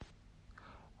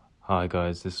Hi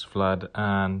guys, this is Vlad,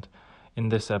 and in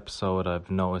this episode, I've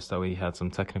noticed that we had some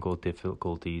technical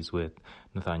difficulties with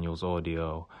Nathaniel's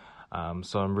audio.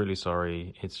 So I'm really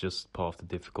sorry. It's just part of the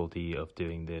difficulty of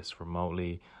doing this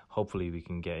remotely. Hopefully, we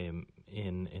can get him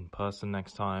in person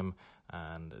next time,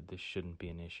 and this shouldn't be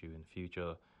an issue in the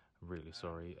future. Really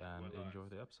sorry, and enjoy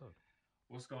the episode.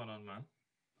 What's going on, man?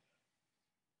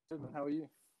 Good, man. How are you?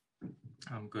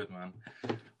 I'm good, man.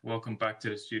 Welcome back to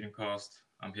the Student Cast.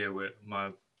 I'm here with my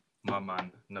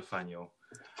man, Nathaniel.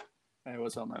 Hey,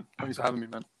 what's up, man? Thanks for having me,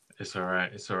 man. It's all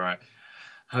right.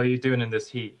 How are you doing in this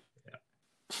heat?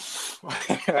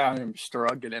 I'm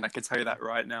struggling. I can tell you that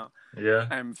right now. Yeah?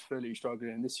 I'm fully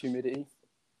struggling. This humidity.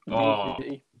 Oh,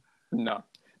 Humidity. No,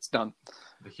 it's done.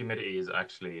 the humidity is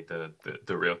actually the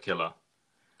real killer.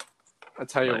 I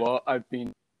tell you Like- what, I've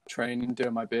been training,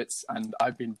 doing my bits, and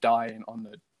I've been dying on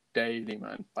the daily,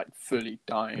 man. Like, fully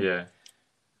dying. Yeah,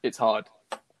 It's hard.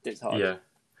 It's hard. yeah.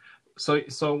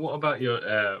 So what about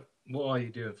your, what are you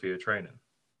doing for your training?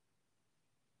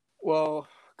 Well,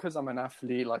 because I'm an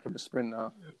athlete, like I'm a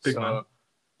sprinter. Big man.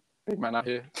 Big man out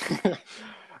here.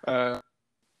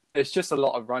 It's just a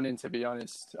lot of running, to be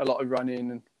honest. A lot of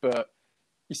running, but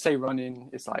you say running,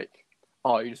 it's like,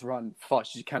 oh, you just run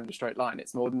fast as you can in a straight line.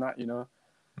 It's more than that, you know?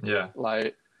 Yeah,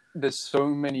 Like, there's so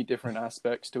many different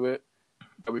aspects to it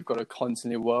that we've got to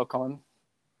constantly work on.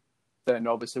 Then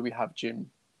obviously we have gym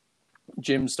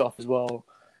stuff as well,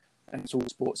 and it's all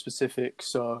sport specific.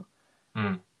 So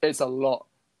it's a lot.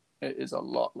 It is a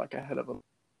lot, like a hell of a.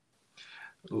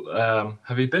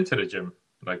 Have you been to the gym,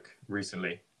 like,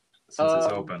 recently, since it's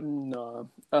open? No,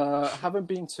 I haven't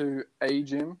been to a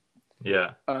gym.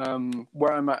 Yeah,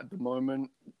 Where I'm at the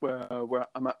moment, where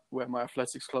my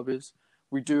athletics club is,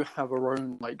 we do have our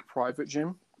own like private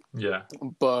gym, yeah,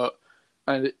 but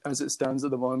as it stands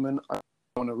at the moment, I don't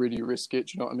want to really risk it.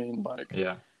 Do you know what I mean? Like,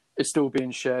 yeah. it's still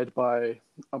being shared by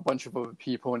a bunch of other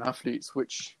people and athletes,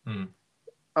 which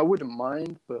I wouldn't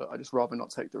mind, but I just rather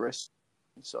not take the risk.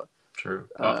 So, True.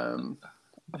 I've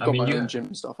I got mean, my you- own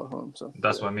gym stuff at home. So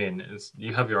That's what I mean.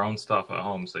 You have your own stuff at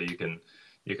home, so you can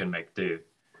make do.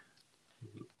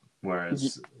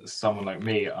 Whereas someone like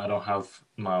me, I don't have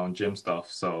my own gym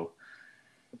stuff, so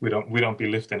we don't be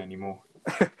lifting anymore.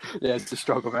 yeah, it's a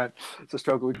struggle, man. It's a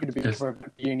struggle. We're going to be Yes. from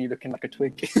uni looking like a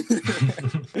twig.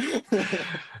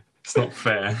 It's not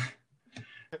fair.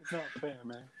 It's not fair,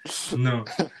 man. No.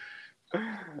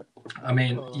 I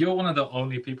mean, you're one of the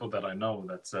only people that I know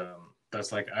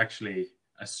that's like actually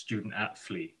a student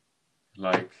athlete.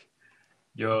 Like,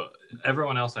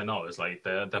 everyone else I know is like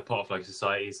they're part of like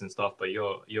societies and stuff, but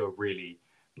you're really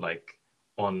like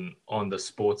on the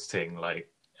sports thing. Like,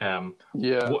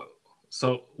 Yeah.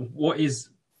 what is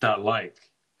that like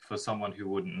for someone who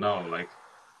wouldn't know? Like,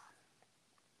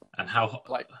 and how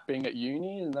Like being at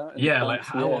uni and that. And yeah, like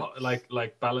things, how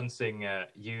like balancing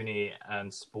uni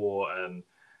and sport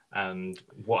and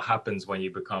what happens when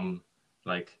you become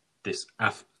like this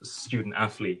student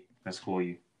athlete, let's call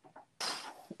you.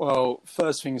 Well,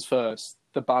 first things first,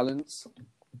 the balance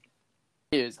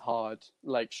is hard.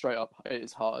 Like, straight up, it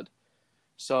is hard.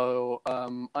 So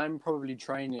I'm probably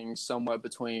training somewhere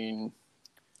between,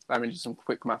 let me do some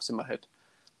quick maths in my head,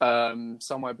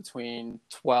 somewhere between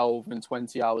 12 and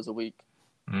 20 hours a week.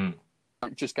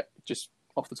 Just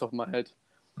off the top of my head.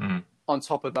 On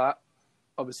top of that,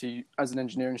 obviously, as an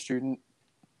engineering student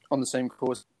on the same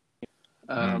course,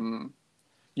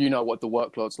 you know what the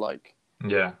workload's like.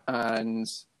 Yeah. And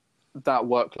that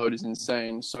workload is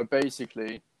insane. So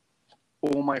basically,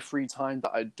 all my free time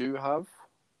that I do have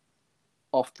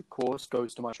off the course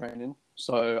goes to my training.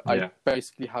 So I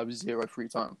basically have zero free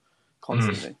time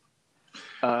constantly,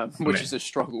 which is a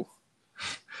struggle.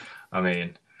 I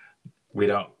mean, we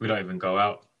don't even go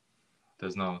out.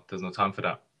 There's no time for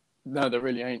that. No, there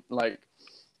really ain't. Like,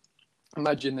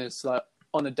 imagine this, like,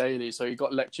 on a daily. So you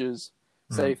got lectures.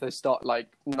 Say if they start like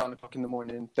 9 o'clock in the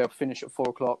morning, they'll finish at 4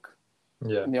 o'clock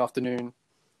in the afternoon,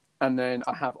 and then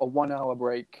I have a 1 hour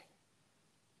break,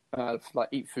 like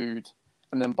eat food,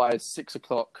 and then by 6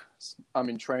 o'clock I'm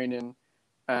in training.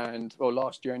 And well,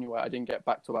 last year anyway, I didn't get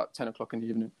back to about 10 o'clock in the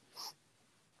evening.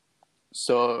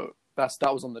 So that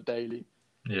was on the daily.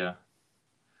 Yeah.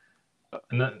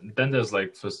 And then there's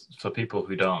like for people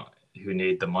who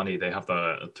need the money, they have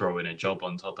to throw in a job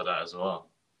on top of that as well.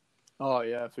 Oh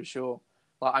yeah, for sure.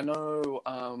 Like, I know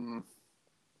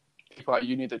people at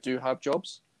uni that do have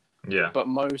jobs. Yeah. But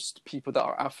most people that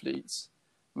are athletes,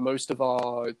 most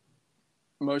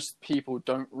people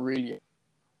don't really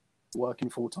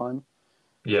working full time.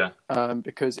 Yeah.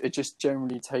 Because it just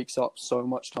generally takes up so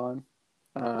much time,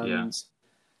 and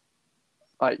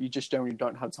like, you just generally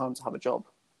don't have time to have a job.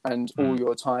 and all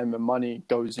your time and money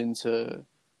goes into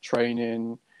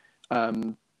training,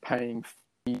 paying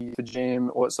fees for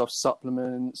gym, all that stuff,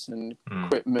 supplements and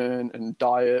equipment and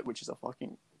diet, which is a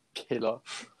fucking killer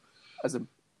as a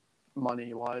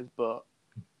money wise, but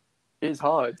it's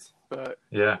hard. But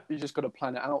Yeah. you just got to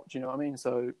plan it out. Do you know what I mean?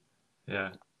 So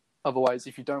Yeah. otherwise,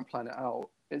 if you don't plan it out,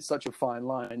 it's such a fine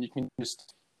line. You can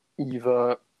just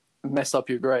either mess up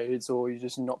your grades or you're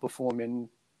just not performing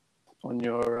on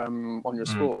your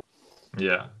sport.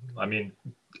 Yeah, I mean,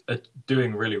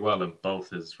 doing really well in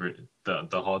both is really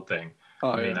the hard thing.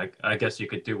 I guess you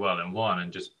could do well in one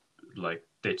and just like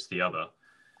ditch the other.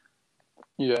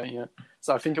 Yeah.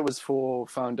 So I think it was for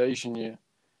foundation year.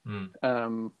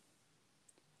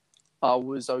 I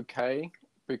was okay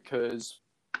because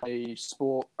my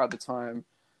sport at the time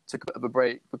took a bit of a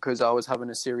break because I was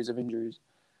having a series of injuries.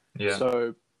 Yeah.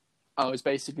 So I was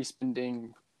basically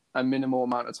spending a minimal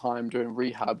amount of time doing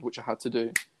rehab, which I had to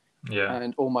do. Yeah.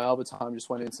 And all my other time just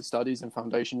went into studies in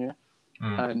foundation year.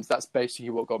 And that's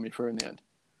basically what got me through in the end.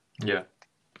 Yeah.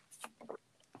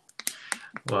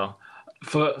 Well,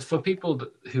 for people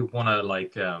who want to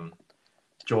like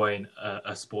join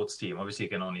a sports team, obviously you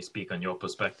can only speak on your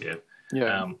perspective.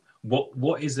 Yeah. What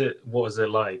was it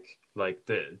like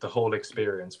the whole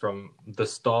experience from the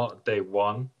start, day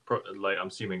one, like I'm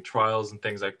assuming trials and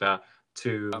things like that,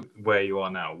 to where you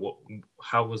are now?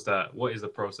 How was that? What is the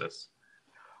process?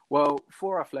 Well,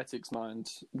 for athletics, mind,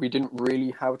 we didn't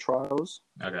really have trials.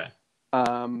 Okay.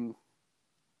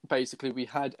 Basically, we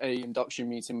had a induction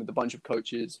meeting with a bunch of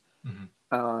coaches,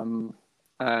 and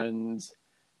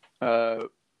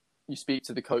you speak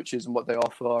to the coaches and what they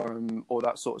offer and all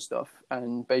that sort of stuff.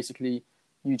 And basically,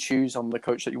 you choose on the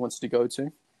coach that you wanted to go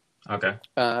to. Okay.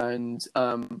 And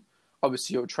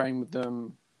obviously, you'll train with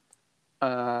them.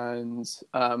 And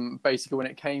basically, when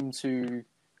it came to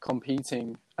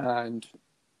competing and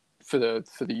for the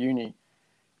uni,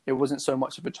 it wasn't so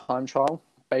much of a time trial.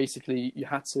 Basically,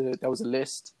 there was a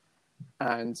list,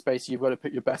 and basically you've got to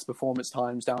put your best performance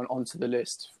times down onto the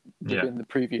list within the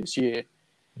previous year.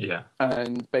 Yeah.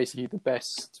 And basically the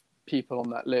best people on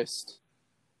that list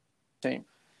team.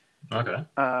 Okay.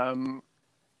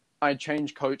 I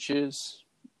changed coaches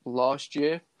last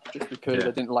year just because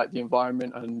I didn't like the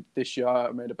environment, and this year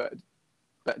I made a better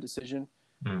decision.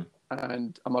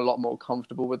 And I'm a lot more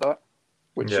comfortable with that,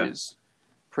 which is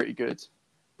pretty good.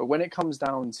 But when it comes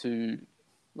down to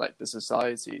like the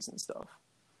societies and stuff,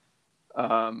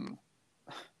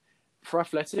 for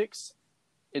athletics,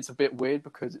 it's a bit weird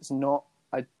because it's not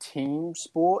a team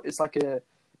sport. It's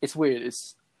it's weird.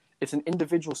 It's an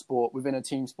individual sport within a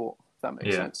team sport. If that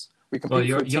makes sense. We compete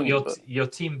your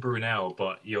team Brunel,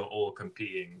 but you're all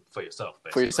competing for yourself,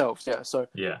 basically. For yourself, yeah. So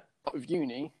yeah, with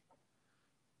uni,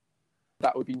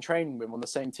 that we've been training with on the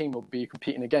same team will be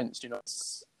competing against. You know,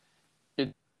 it's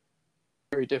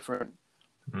very different.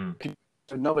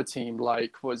 Another team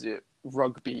like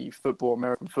rugby, football,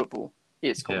 American football,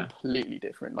 it's completely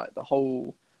different. Like the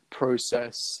whole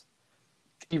process,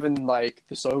 even like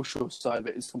the social side of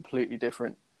it is completely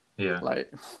different. Yeah.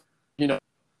 Like, you know,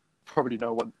 probably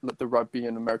know what the rugby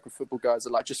and American football guys are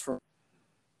like just from.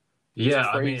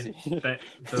 Yeah, crazy. I mean,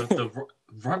 the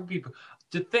rugby.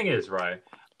 The thing is, right?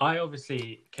 I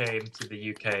obviously came to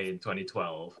the UK in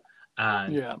 2012,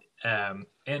 and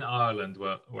in Ireland,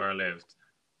 where I lived,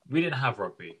 we didn't have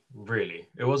rugby. Really,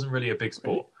 it wasn't really a big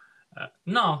sport. Really?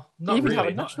 No, not even really. Have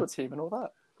a national team and all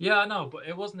that. Yeah, I know, but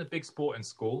it wasn't a big sport in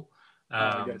school.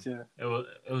 I guess, yeah.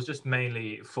 It was just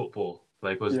mainly football.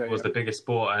 Like was the biggest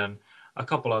sport, and a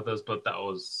couple others, but that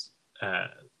was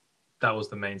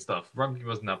the main stuff. Rugby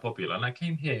wasn't that popular, and I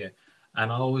came here,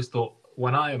 and I always thought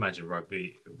when I imagine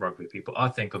rugby people, I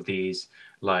think of these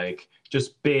like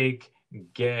just big,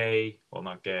 gay, well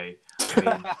not gay, I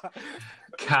mean,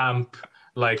 camp,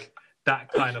 like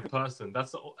that kind of person.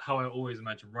 That's how I always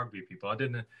imagine rugby people.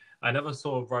 I never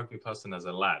saw a rugby person as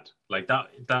a lad. Like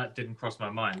that didn't cross my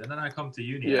mind. And then I come to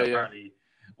uni, and apparently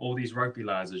all these rugby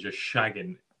lads are just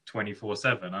shagging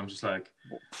 24/7. I'm just like,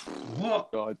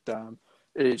 what? God damn,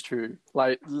 it is true.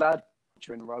 Like lad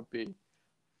in rugby,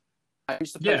 I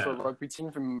used to play for a rugby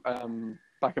team from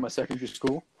back in my secondary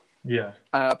school. Yeah,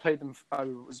 I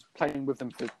was playing with them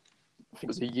for I think it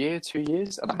was a year, 2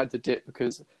 years, and I had to dip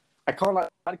because I can't like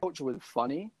lad culture was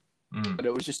funny, but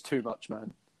it was just too much,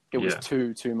 man. It was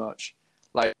too much,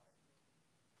 like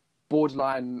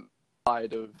borderline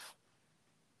side of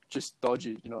just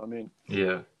dodgy. You know what I mean?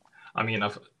 Yeah, I mean,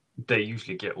 they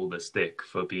usually get all the stick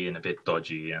for being a bit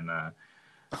dodgy, and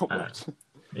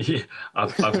yeah,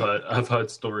 I've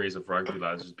heard stories of rugby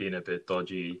lads just being a bit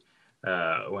dodgy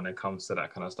when it comes to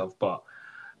that kind of stuff, but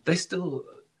they still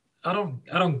I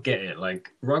don't get it.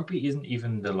 Like rugby isn't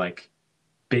even the like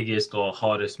biggest or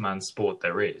hardest man sport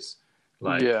there is.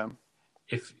 Like Yeah,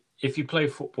 if you play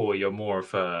football, you're more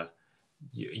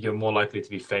likely to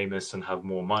be famous and have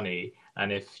more money.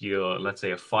 And if you're, let's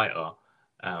say, a fighter,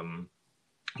 um,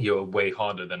 you're way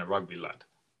harder than a rugby lad.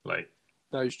 Like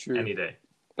that is true. any day.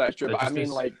 That is true. There But I just mean,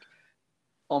 needs, like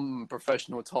on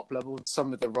professional top level,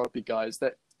 some of the rugby guys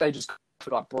that they just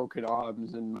put like broken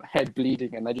arms and head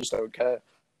bleeding, and they just don't care.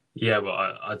 yeah,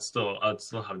 but I'd still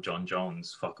have John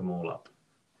Jones fuck them all up.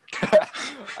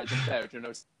 I just there, you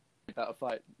know, without a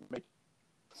fight, make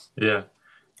Yeah,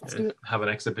 let's do it. have an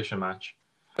exhibition match.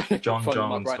 John Phone him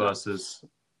up Jones right now. versus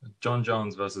John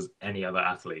Jones versus any other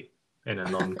athlete in a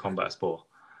non-combat sport.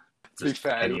 To be Just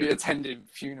fair, any we'd be of them. attending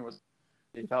funerals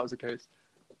if that was the case.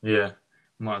 Yeah,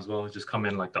 might as well just come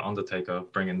in like the Undertaker,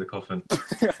 bring in the coffin.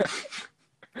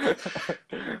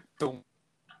 Don't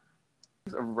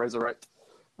resurrect.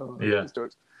 Oh, Yeah. these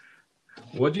jokes.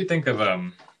 What do you think of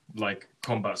like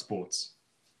combat sports?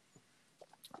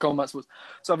 Combat sports.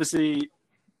 So obviously,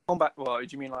 combat. Well, do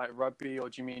you mean like rugby, or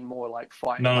do you mean more like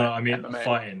fighting? No, like I mean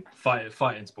MMA?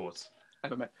 fighting sports.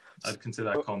 MMA. I'd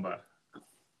consider that combat.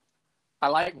 I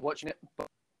like watching it, but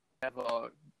I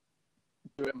never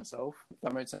do it myself. If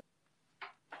that makes sense.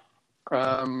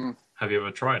 Have you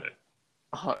ever tried it?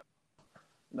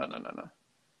 No.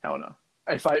 Hell no.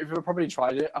 If I probably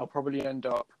tried it, I'll probably end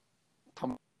up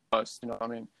coming first. You know what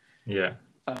I mean? Yeah.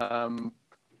 I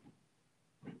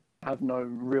have no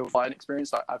real fighting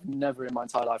experience. Like, I've never in my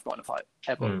entire life gotten a fight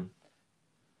ever. Mm.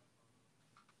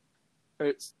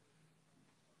 It's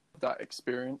that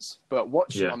experience, but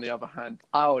watching on the other hand,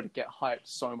 I would get hyped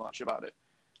so much about it.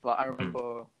 Like I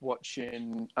remember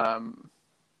watching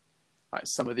like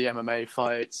some of the MMA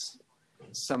fights,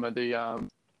 some of the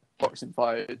boxing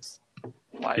fights.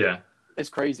 Like it's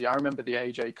crazy. I remember the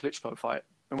AJ Klitschko fight,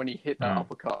 and when he hit that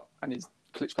uppercut and his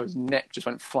Klitschko's neck just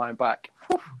went flying back.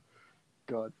 Whew.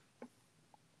 God,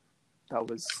 that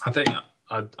was.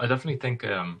 I definitely think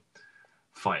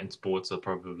fighting sports are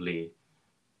probably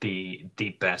the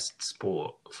best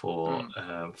sport for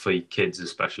kids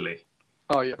especially.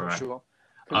 Oh yeah, for sure.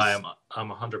 I'm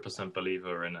 100%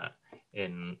 believer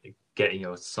in getting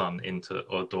your son into,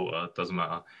 or daughter, doesn't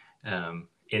matter,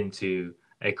 into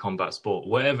a combat sport,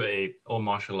 or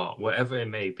martial art, whatever it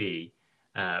may be,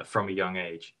 from a young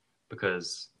age,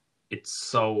 because it's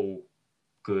so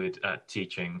good at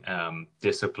teaching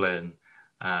discipline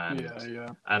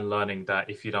and learning that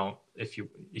if you don't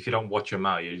watch your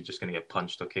mouth, you're just going to get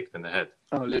punched or kicked in the head.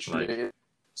 Oh, literally,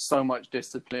 so much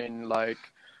discipline, like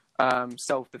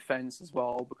self-defense as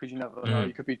well, because you never know.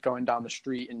 You could be going down the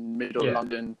street in middle of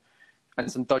London,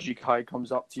 and some dodgy guy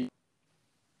comes up to you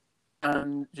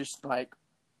and just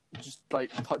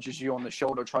touches you on the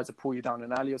shoulder, tries to pull you down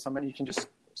an alley or something. You can just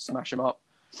smash him up,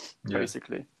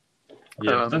 basically.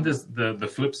 Yeah, then there's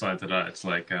the flip side to that. It's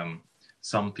like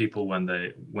some people when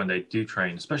they do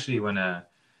train, especially when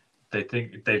they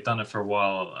think they've done it for a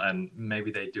while, and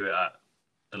maybe they do it at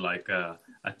like a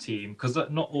team, because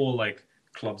not all like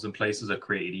clubs and places are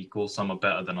created equal. Some are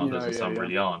better than others, and some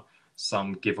really aren't.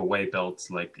 Some give away belts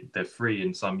like they're free,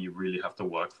 and some you really have to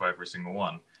work for every single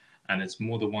one. And it's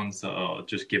more the ones that are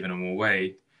just giving them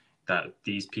away, that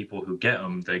these people who get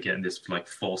them, they're getting this like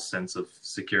false sense of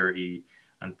security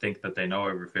and think that they know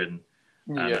everything,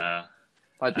 and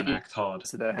act hard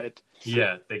to their head.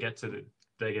 Yeah, they get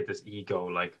this ego,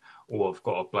 like, oh, I've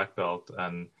got a black belt,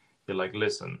 and you're like,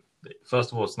 listen,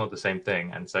 first of all, it's not the same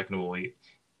thing, and second of all,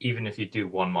 even if you do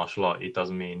one martial art, it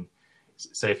doesn't mean,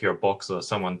 say, if you're a boxer,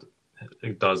 someone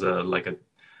does a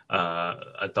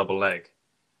double leg,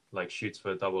 like shoots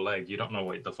for a double leg, you don't know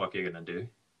what the fuck you're gonna do.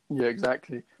 Yeah,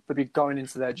 exactly. They'd be going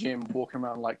into their gym, walking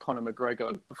around like Conor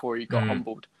McGregor before he got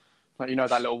humbled. Like, you know,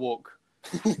 that little walk.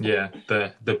 Yeah,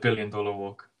 the $1 billion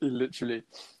walk. Literally.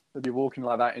 They'd be walking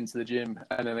like that into the gym,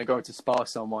 and then they go to spar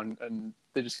someone, and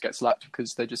they just get slapped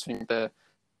because they just think they're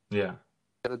the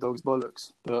dog's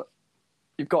bollocks. But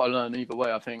you've got to learn either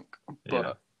way, I think.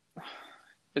 But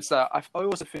it's that I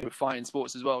also think with fighting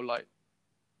sports as well, like,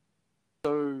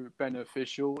 so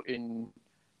beneficial in,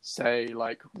 say,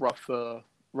 like rougher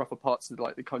parts of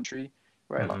like the country,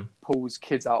 where it like pulls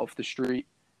kids out of the street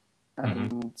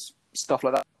and stuff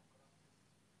like that.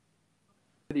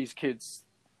 These kids,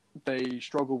 they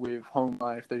struggle with home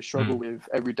life, they struggle with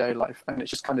everyday life, and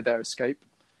it's just kind of their escape.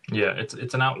 Yeah,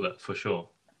 it's an outlet for sure.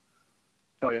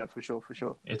 Oh yeah, for sure.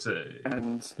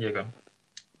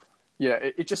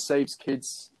 It just saves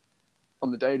kids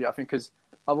on the daily, I think, because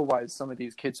otherwise some of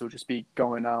these kids will just be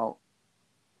going out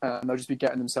and they'll just be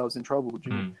getting themselves in trouble. Do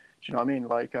you know what I mean?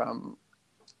 Like,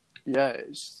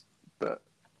 but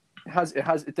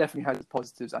it definitely has its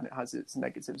positives and it has its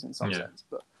negatives in some sense.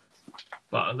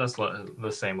 But that's like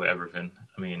the same with everything.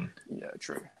 I mean, yeah,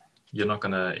 true. you're not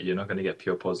gonna get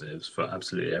pure positives for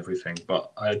absolutely everything.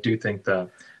 But I do think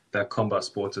that combat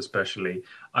sports, especially,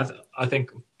 I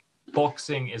think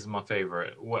boxing is my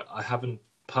favorite. I haven't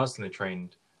personally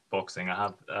trained boxing.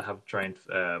 I have trained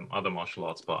other martial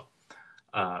arts, but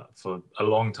for a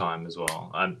long time as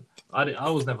well. And I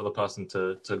was never the person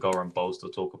to go and boast or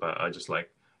talk about it. I just like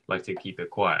to keep it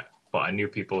quiet. But I knew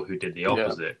people who did the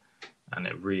opposite, and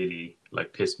it really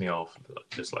like pissed me off.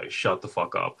 Just like, shut the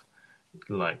fuck up.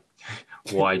 Like,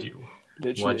 why do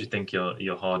you think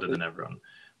you're harder than everyone?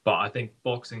 But I think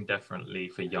boxing definitely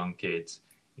for young kids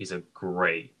is a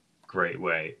great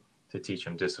way to teach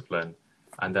them discipline.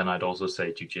 And then I'd also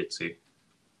say jiu-jitsu.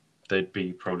 They'd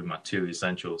be probably my two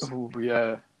essentials. Oh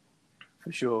yeah,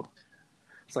 for sure.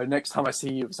 So next time I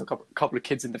see you with a couple of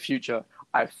kids in the future,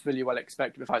 I fully well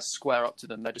expect if I square up to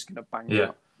them, they're just going to bang me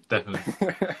up.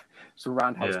 Definitely. It's a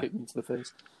roundhouse kick me to the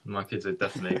face. My kids are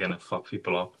definitely going to fuck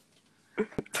people up.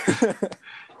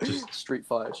 Just Street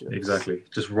Fighter shit. Exactly.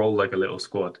 Just roll like a little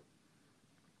squad.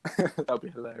 That'd be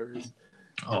hilarious.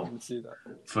 Oh, I can see that.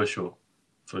 For sure.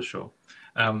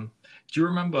 Do you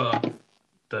remember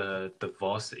the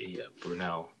varsity at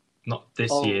Brunel? Not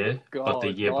this year, but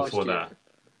the year before that.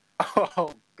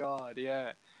 Oh God,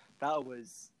 yeah, that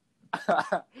was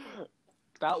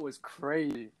that was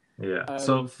crazy. Yeah.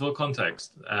 So for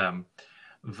context,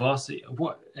 varsity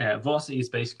is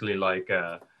basically like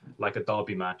a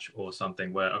derby match or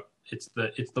something where it's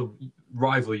the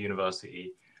rival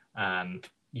university, and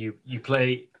you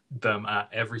play them at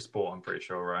every sport. I'm pretty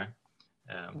sure, right?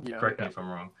 Correct me if I'm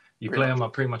wrong. You play them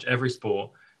at pretty much every sport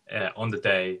on the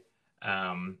day.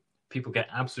 People get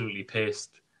absolutely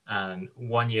pissed, and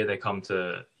one year they come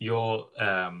to your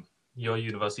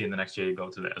university, and the next year you go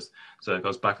to theirs. So it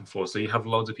goes back and forth. So you have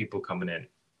loads of people coming in.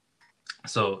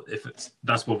 So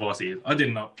that's what varsity is. I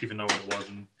didn't even know what it was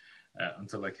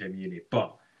until I came to uni.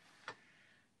 But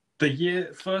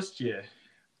first year,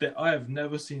 that I have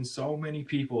never seen so many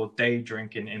people day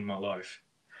drinking in my life.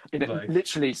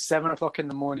 Literally 7:00 in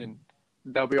the morning,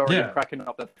 they'll be already cracking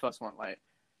up the first one.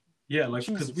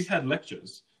 Because we had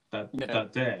lectures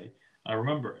that day. I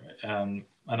remember it, and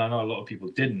I know a lot of people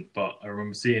didn't, but I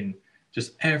remember seeing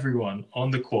just everyone on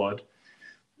the quad,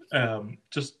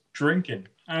 just drinking,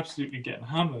 absolutely getting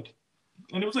hammered,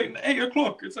 and it was like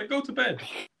 8:00. It's like, go to bed.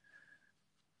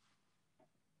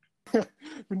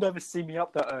 You'd never see me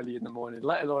up that early in the morning,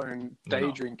 let alone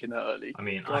drinking that early. I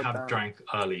mean, I have drank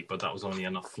early, but that was only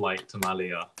on a flight to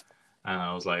Malia, and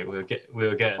I was like, we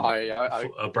were getting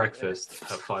a breakfast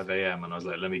at 5 a.m. and I was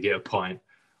like, let me get a pint,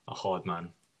 a hard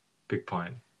man, big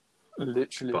pint.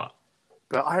 Literally.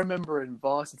 But I remember in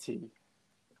varsity,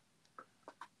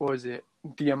 what was it?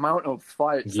 The amount of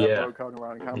fights that broke out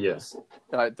around campus.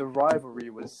 The rivalry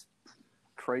was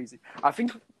crazy.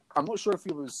 I'm not sure if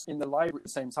it was in the library at the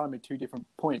same time at two different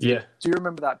points. Yeah. Do you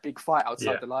remember that big fight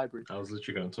outside the library? I was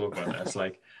literally going to talk about that. It's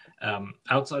like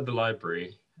outside the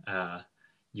library,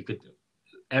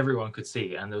 everyone could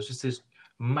see, and there was just this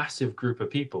massive group of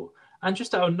people, and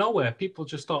just out of nowhere, people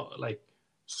just start like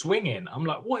swinging. I'm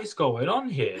like, what is going on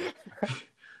here?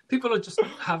 People are just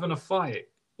having a fight,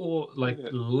 or like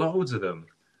loads of them.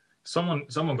 Someone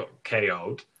got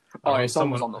KO'd.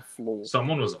 Someone was on the floor.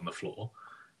 Someone was on the floor.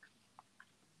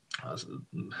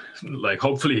 Like,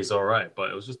 hopefully he's all right, but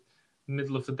it was just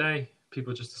middle of the day.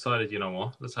 People just decided, you know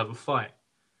what, let's have a fight.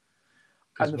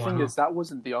 And the thing is, that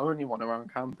wasn't the only one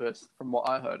around campus, from what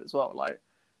I heard as well. Like,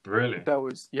 really, there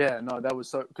was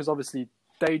so, because obviously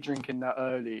day drinking that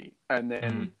early, and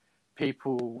then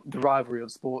people, the rivalry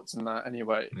of sports and that.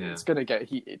 Anyway, it's gonna get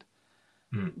heated.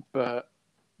 But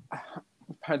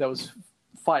there was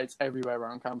fights everywhere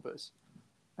around campus,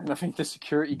 and I think the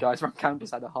security guys around campus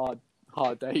had a hard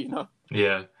day, you know.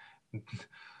 Yeah.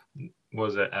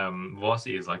 Was it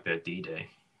varsity is like their D-Day.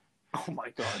 Oh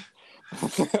my god.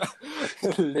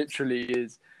 It literally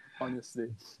is, honestly.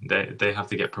 They have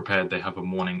to get prepared. They have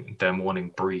their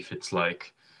morning brief. It's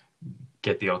like,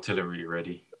 get the artillery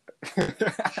ready.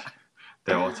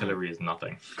 Their artillery is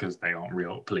nothing because they aren't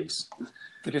real police.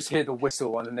 They just hear the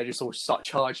whistle and then they just all start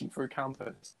charging through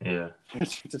campus. Yeah.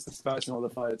 Just dispersing all the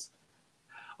fights.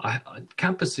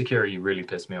 Campus security really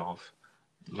pissed me off.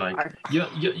 Like,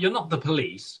 you're not the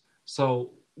police, so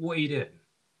what are you doing?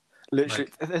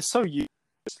 Literally, they're so useless.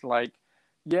 Like,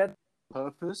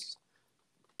 purpose,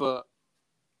 but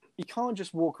you can't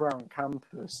just walk around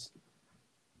campus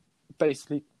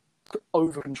basically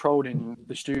over-controlling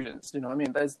the students. You know what I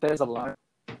mean? There's a line.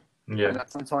 Yeah. And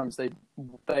sometimes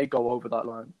they go over that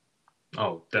line.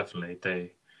 Oh,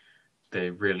 definitely. they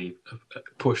really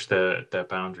push their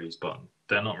boundaries, but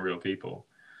they're not real people.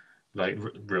 Like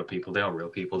real people, they are real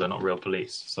people. They're not real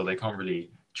police, so they can't really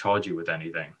charge you with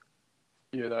anything.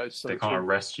 Yeah, that is so They can't true.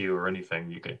 arrest you or anything.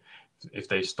 You can, if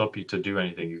they stop you to do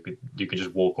anything, you can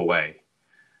just walk away.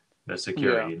 They're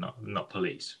security, Yeah. not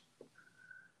police.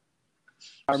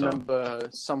 I So remember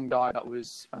some guy that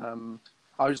was,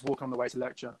 I was walking on the way to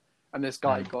lecture, and this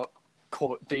guy got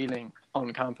caught dealing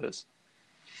on campus,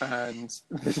 and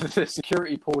the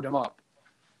security pulled him up,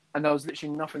 and there was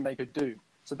literally nothing they could do.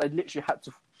 So they literally had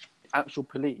to actual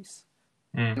police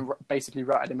and basically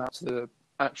ratted him out to the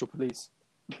actual police,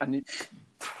 and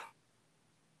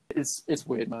it's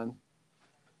weird, man.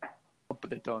 But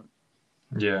they don't.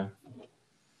 yeah,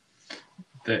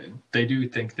 they do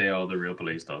think they are the real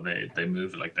police, though. They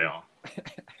move like they are.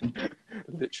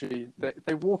 Literally,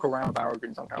 they walk around with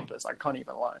arrogance on campus. I can't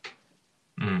even lie.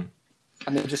 Mm.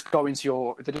 And they just go into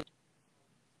your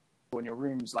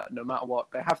rooms, like, no matter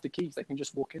what. They have the keys. They can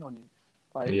just walk in on you.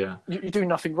 Like, Yeah, you do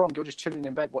nothing wrong. You're just chilling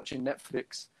in bed watching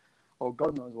Netflix or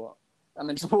God knows what, and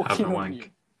then just walk having in a on wank.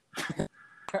 you.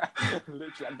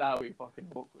 Literally, and that would be fucking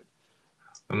awkward.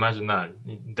 Imagine that.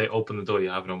 They open the door,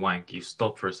 you're having a wank, you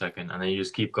stop for a second, and then you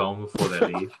just keep going before they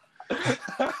leave.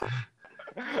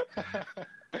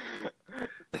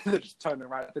 They're just turning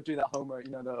around. They do that Homer,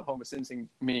 the Homer Simpson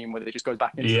meme where it just goes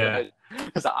back into Yeah. the head.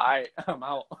 It's like, I'm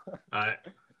out. Alright,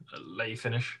 let you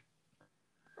finish.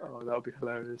 Oh, that would be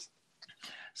hilarious.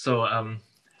 So,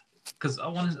 because I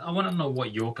want to know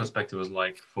what your perspective was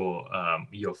like for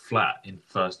your flat in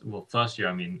first year.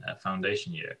 I mean,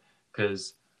 foundation year,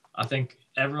 because I think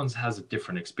everyone's has a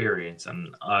different experience,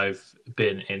 and I've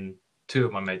been in two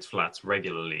of my mates' flats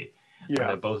regularly, and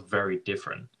they're both very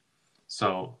different.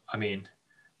 So, I mean,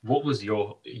 what was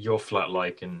your flat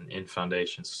like in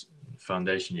foundation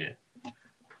year?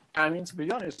 I mean, to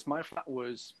be honest, my flat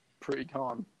was pretty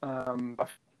calm.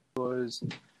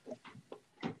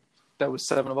 There was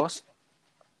 7 of us,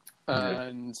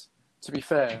 and to be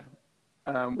fair,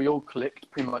 we all clicked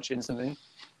pretty much instantly.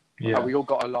 Yeah, We all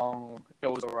got along. It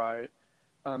was all right.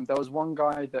 There was one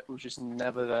guy that was just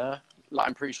never there. Like,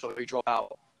 I'm pretty sure he dropped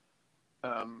out,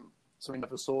 so we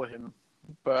never saw him.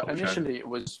 But Okay. initially, it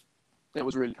was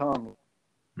really calm.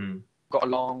 Mm. Got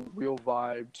along. We all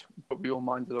vibed, but we all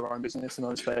minded our own business in our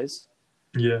own space.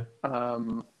 Yeah,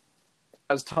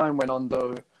 As time went on,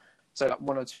 though, so like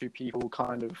 1 or 2 people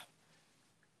kind of,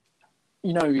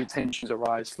 your tensions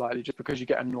arise slightly just because you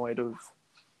get annoyed of.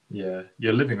 yeah.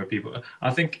 You're living with people.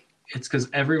 I think it's because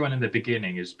everyone in the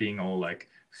beginning is being all like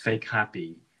fake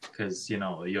happy because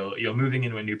you're moving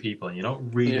in with new people and you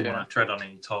don't really want to tread on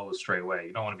any toes straight away.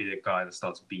 You don't want to be the guy that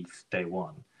starts beef day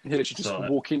one. You literally just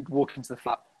walk into the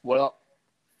flat. What up?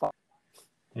 Fuck.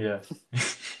 Yeah.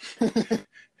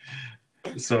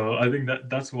 So I think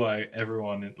that's why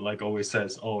everyone like always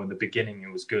says, "Oh, in the beginning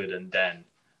it was good, and then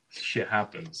shit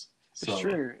happens." So,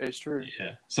 It's true.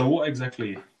 Yeah. So what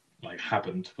exactly like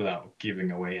happened without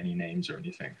giving away any names or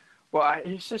anything? Well,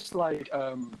 it's just like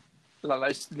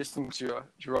listening to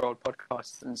your old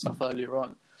podcasts and stuff earlier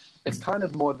on. It's kind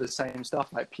of more of the same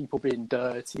stuff, like people being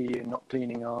dirty and not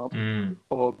cleaning up,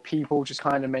 or people just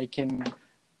kind of making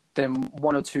them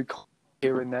 1 or 2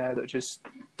 here and there that just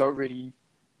don't really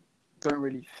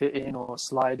fit in or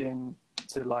slide in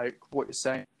to like what you're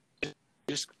saying. It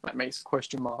just like makes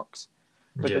question marks.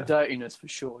 But the dirtiness, for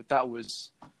sure, that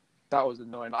was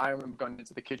annoying. I remember going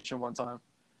into the kitchen one time,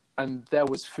 and there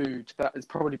was food that has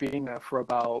probably been there for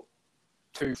about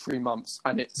 2-3 months,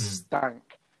 and it stank.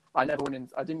 I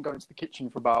didn't go into the kitchen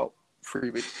for about 3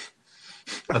 weeks.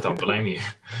 I don't blame you.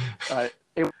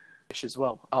 It was fish as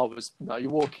well. You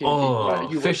walk in. Oh,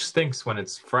 fish stinks when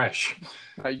it's fresh.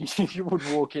 You would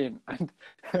walk in and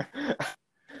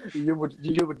you would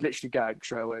literally gag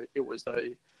straight away. It was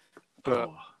dirty. But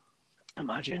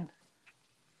imagine.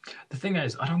 The thing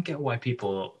is, I don't get why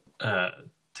people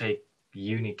take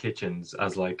uni kitchens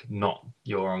as like not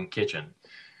your own kitchen.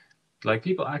 Like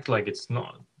people act like it's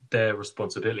not their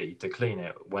responsibility to clean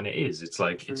it when it is. It's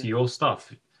like it's your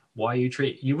stuff. Why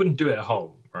you wouldn't do it at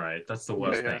home, right? That's the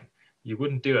worst thing. You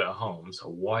wouldn't do it at home, so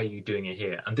why are you doing it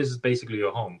here? And this is basically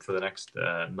your home for the next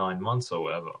 9 months or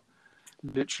whatever.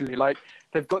 Literally, like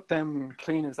they've got them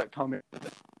cleaners that come in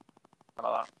like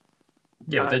that.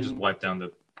 Yeah, but they just wipe down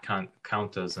the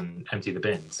counters and empty the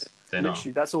bins.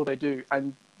 Literally, that's all they do.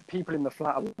 And people in the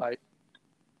flat are like,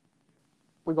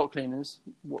 "We've got cleaners.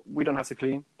 We don't have to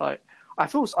clean." Like, I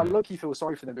low-key feel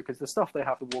sorry for them because the stuff they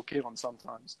have to walk in on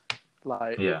sometimes,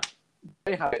 like,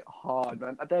 they have it hard,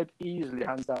 man. They're easily,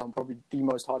 hands down, probably the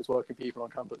most hardest working people on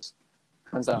campus,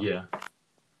 hands down. Yeah,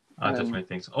 I definitely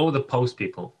think so. Oh, the post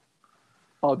people.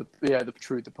 Oh, the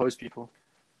post people.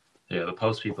 Yeah, the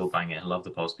post people bang it. I love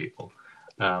the post people.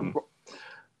 I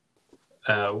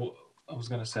was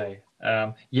gonna say,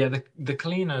 yeah, the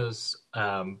cleaners.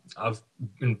 I've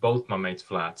in both my mates'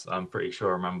 flats. I'm pretty sure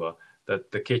I remember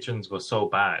that the kitchens were so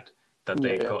bad that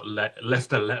they got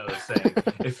left a letter saying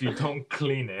if you don't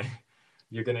clean it,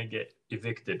 you're gonna get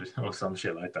evicted or some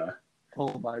shit like that.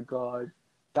 Oh my god,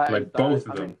 that is Like bad. both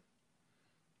of them.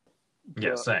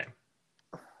 Yeah, same.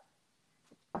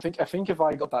 I think if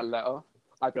I got that letter,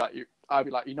 I'd be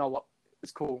like, you know what?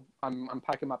 It's cool. I'm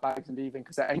packing my bags and leaving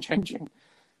because that ain't changing.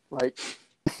 Like,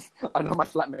 I know my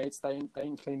flatmates, they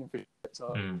ain't cleaning for shit,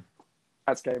 so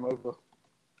that's game over.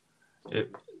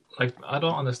 I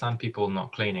don't understand people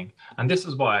not cleaning, and this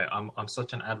is why I'm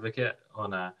such an advocate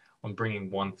on bringing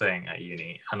one thing at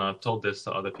uni. And I've told this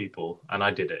to other people, and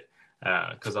I did it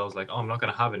because I was like, oh, I'm not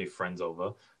gonna have any friends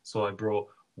over, so I brought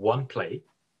one plate,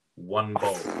 one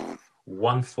bowl,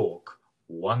 one fork,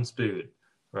 one spoon.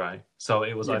 Right, so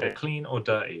it was either clean or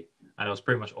dirty, and it was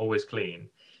pretty much always clean.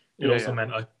 It also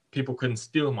meant people couldn't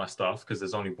steal my stuff because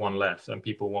there's only one left, and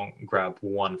people won't grab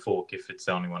one fork if it's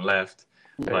the only one left.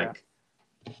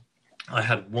 I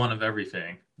had one of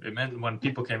everything. It meant when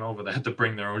people came over, they had to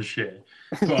bring their own shit.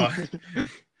 But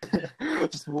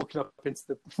just walking up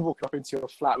into your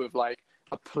flat with like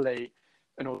a plate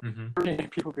and all.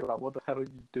 People be like, "What the hell are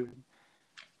you doing?"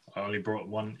 I only brought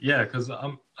one. Yeah, because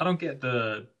I don't get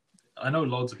the. I know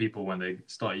loads of people when they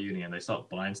start uni and they start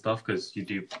buying stuff because you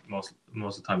do most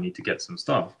of the time need to get some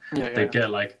stuff. They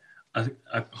get like a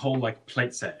whole like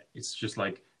plate set. It's just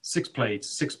like 6 plates,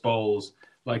 6 bowls.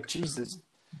 Like Jesus,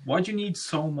 why do you need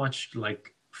so much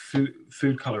like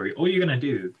food calorie? All you're gonna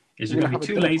do is you're gonna be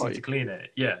too lazy to clean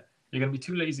it. Yeah, you're gonna be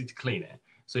too lazy to clean it.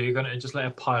 So you're gonna just let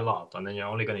it pile up, and then you're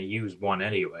only gonna use one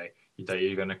anyway. That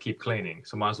you're gonna keep cleaning.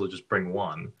 So might as well just bring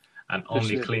one and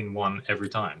only clean one every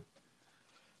time.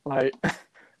 Like,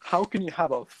 how can you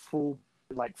have a full,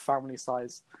 like,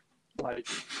 family-size, like,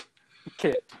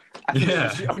 kit and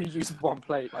you only use one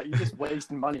plate? Like, you're just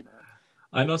wasting money, man.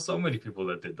 I know so many people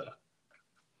that did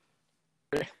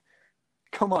that.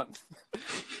 Come on.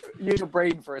 Use your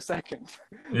brain for a second.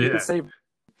 You can save...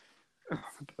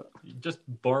 Just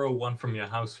borrow one from your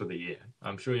house for the year.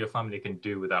 I'm sure your family can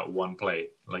do without one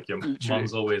plate. Like, your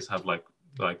moms always have, like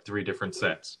 3 different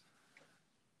sets.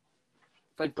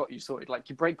 They've got you sorted. Like,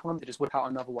 you break one, they just whip out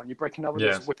another one. You break another, they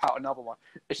just whip out another one.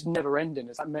 It's never ending.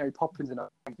 It's like Mary Poppins and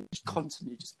just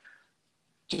constantly,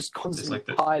 like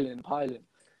piling.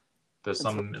 There's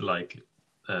some like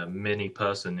mini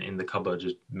person in the cupboard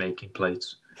just making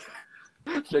plates.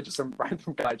 They're just some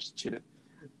random guy just chilling.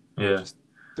 Yeah, just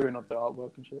doing up their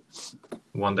artwork and shit.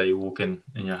 One day you walk in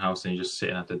your house and you're just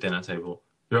sitting at the dinner table.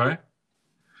 You alright?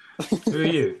 Who are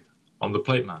you? I'm the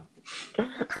plate man.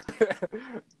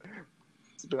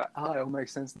 Like, it all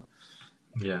makes sense now.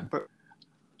 Yeah. But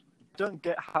I don't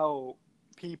get how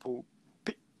people,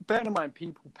 bear in mind,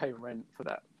 people pay rent for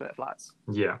their flats.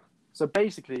 Yeah. So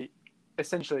basically,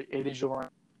 essentially, it is your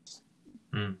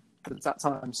own at that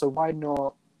time. So why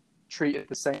not treat it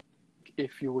the same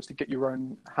if you were to get your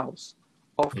own house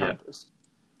off campus?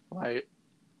 Like,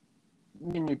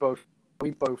 me and we both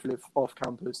live off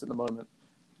campus at the moment.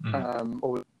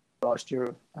 Or last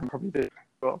year, and probably did as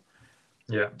well.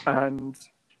 Yeah. And,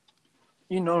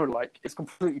 like, it's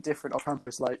completely different off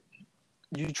campus. Like,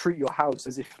 you treat your house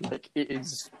as if, like, it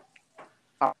is...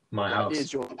 my house. It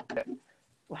is your...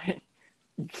 Like,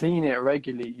 you clean it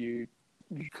regularly, you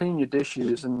clean your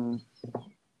dishes and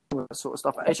all that sort of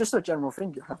stuff. It's just a general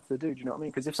thing you have to do, do you know what I mean?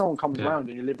 Because if someone comes around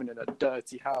and you're living in a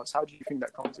dirty house, how do you think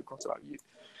that comes across about you?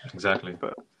 Exactly.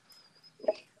 But...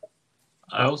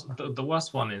 I also, the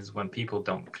worst one is when people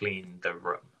don't clean their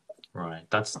room. Right,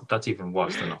 that's even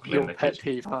worse than not cleaning the pet kitchen.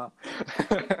 peeve, huh?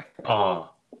 Oh,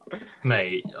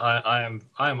 mate, I am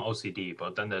OCD,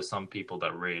 but then there's some people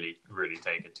that really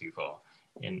take it too far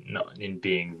in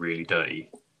being really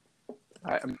dirty.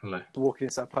 I'm walking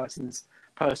inside person's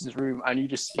room and you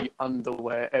just see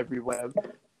underwear everywhere,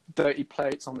 dirty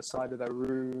plates on the side of their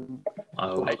room,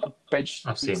 like bed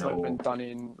sheets that have been done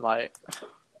in, like.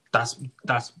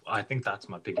 I think that's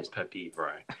my biggest pet peeve,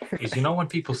 right? Is when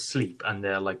people sleep and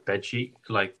their like bed sheet,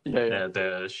 like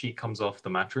the sheet comes off the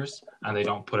mattress and they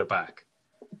don't put it back.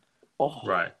 Oh.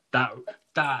 Right.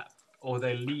 That or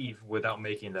they leave without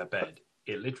making their bed.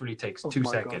 It literally takes 2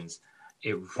 seconds. God.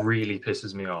 It really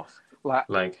pisses me off.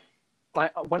 Like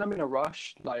when I'm in a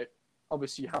rush, like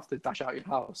obviously you have to dash out your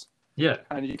house. Yeah.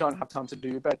 And you don't have time to do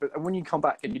your bed. But when you come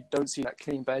back and you don't see that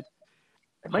clean bed,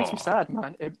 it makes me sad,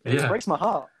 man. It breaks my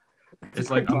heart.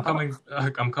 It's like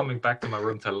I'm coming back to my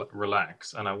room to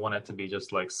relax, and I want it to be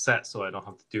just like set so I don't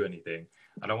have to do anything.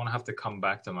 I don't want to have to come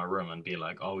back to my room and be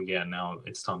like, oh yeah, now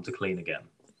it's time to clean again.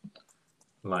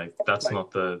 Like, that's Like,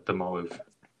 not the motive.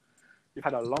 you've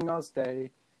had a long ass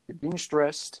day. You've been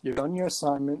stressed. You've done your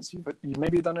assignments. You've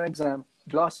maybe done an exam.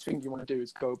 The last thing you want to do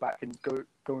is go back and go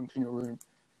and clean your room.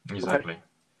 Exactly. Like,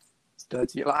 it's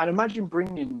dirty. Like, and imagine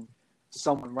bringing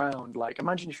someone round. Like,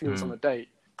 imagine if you was on a date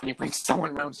and you bring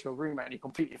someone round to your room and you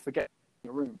completely forget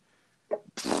your room.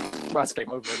 That's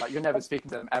game over. Like, you're never speaking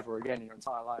to them ever again in your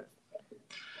entire life.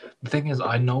 The thing is,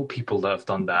 I know people that have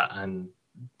done that and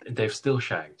they've still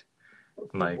shagged.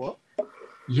 Like, what?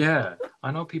 Yeah,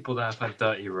 I know people that have had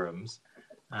dirty rooms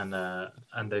and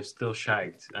they've still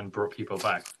shagged and brought people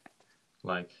back.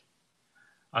 Like,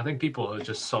 I think people are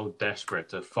just so desperate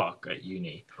to fuck at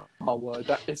uni. Oh, word.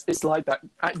 It's like that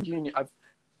at uni.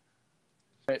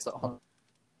 It's at home.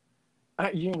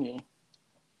 At uni,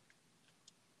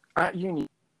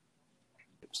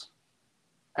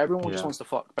 everyone just wants to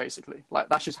fuck, basically. Like,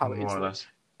 that's just how it is. More or less.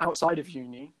 Outside of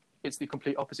uni, it's the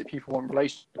complete opposite. People want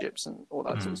relationships and all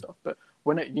that sort of stuff. But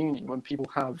when at uni, when people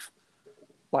have,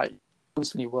 like,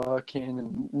 constantly working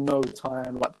and no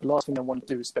time, like, the last thing they want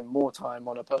to do is spend more time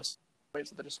on a person.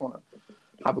 So they just want to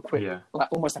have a quick, like,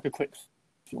 almost like a quick,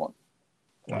 if you want.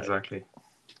 Like, exactly.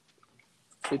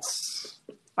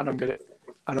 I don't get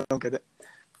it.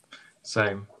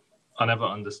 Same. I never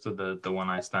understood the one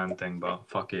night stand thing, but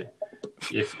fuck it.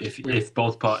 If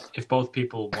both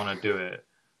people want to do it,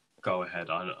 go ahead.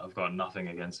 I've got nothing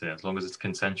against it as long as it's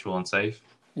consensual and safe.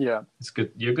 Yeah, it's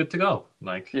good. You're good to go.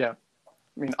 Like, yeah.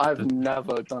 I mean, I've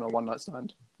never done a one night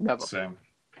stand. Never. Same.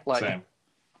 Like, Same.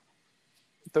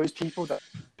 Those people that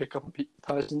pick up a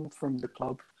person from the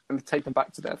club and take them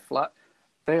back to their flat,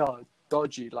 they are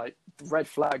dodgy. Like, red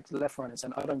flags left, right, and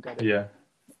center. I don't get it. Yeah.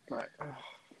 Like,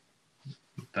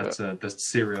 that's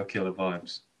serial killer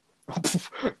vibes.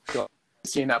 God,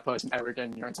 seeing that person ever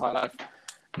again in your entire life.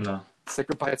 No. Say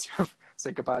goodbye to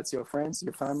your friends, to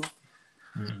your family.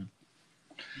 Mm-hmm.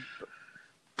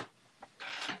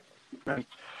 Man,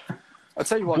 I'll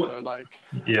tell you what though, like,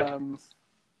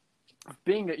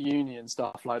 being at uni and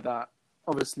stuff like that,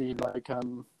 obviously, like,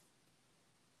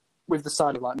 with the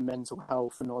side of, like, mental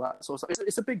health and all that sort of stuff,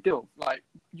 it's a big deal. Like,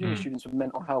 uni students with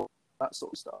mental health, that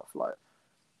sort of stuff. Like,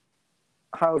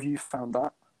 how have you found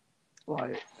that?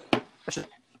 Like,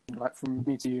 from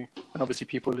me to you, and obviously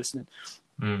people listening.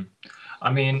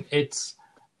 I mean, it's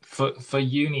for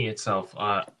uni itself.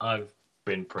 I've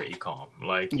been pretty calm.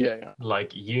 Like,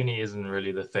 like, uni isn't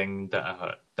really the thing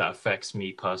that affects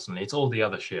me personally. It's all the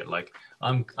other shit. Like,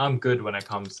 I'm good when it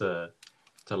comes to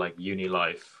like uni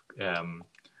life,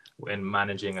 in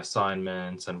managing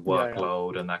assignments and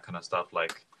workload and that kind of stuff.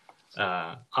 Like,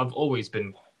 I've always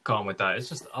been calm with that. It's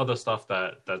just other stuff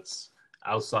that's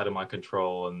outside of my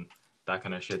control and that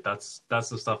kind of shit. That's the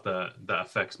stuff that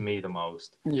affects me the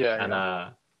most. And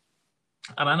I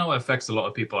know it affects a lot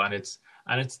of people, and it's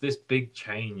this big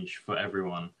change for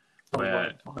everyone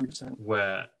where 100%.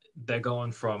 where they're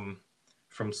going from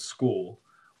school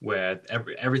where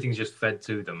everything's just fed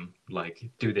to them, like,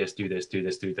 do this,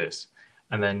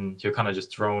 and then you're kind of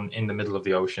just thrown in the middle of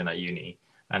the ocean at uni,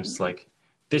 and it's like,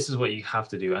 this is what you have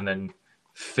to do, and then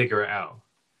figure it out.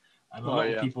 And a lot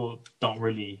of people don't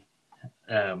really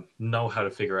know how to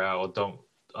figure it out or don't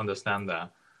understand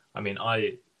that. I mean,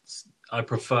 I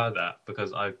prefer that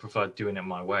because I prefer doing it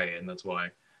my way, and that's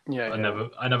why I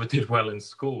never did well in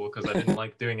school, because I didn't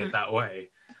like doing it that way.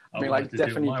 I mean, like,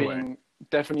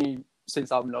 definitely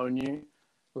since I've known you,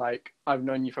 like, I've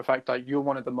known you for a fact, like, you're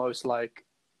one of the most, like,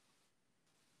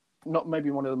 not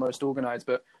maybe one of the most organized,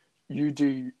 but you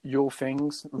do your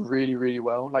things really, really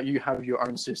well. Like, you have your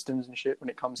own systems and shit when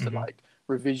it comes to like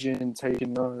revision,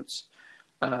 taking notes,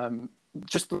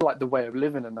 just like the way of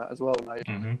living and that as well. Like,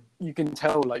 you can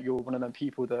tell, like, you're one of them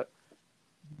people that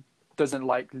doesn't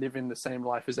like living the same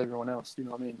life as everyone else. You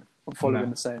know what I mean? I'm following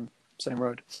the same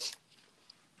road.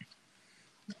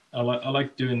 I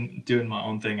like doing my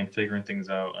own thing and figuring things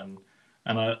out, and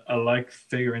I like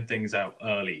figuring things out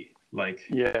early. Like,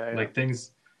 like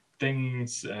things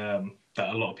that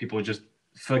a lot of people just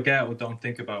forget or don't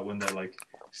think about when they're like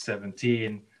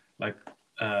 17. Like,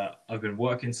 I've been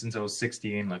working since I was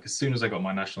 16. Like, as soon as I got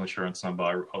my national insurance number,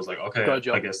 I was like, okay,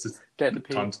 I guess it's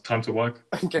time to work.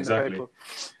 Exactly.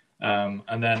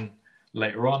 And then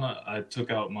later on, I took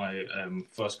out my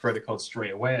first credit card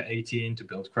straight away at 18 to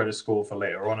build credit score for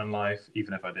later on in life,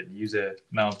 even if I didn't use it.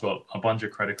 Now I've got a bunch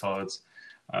of credit cards.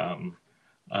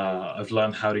 I've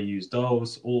learned how to use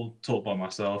those, all taught by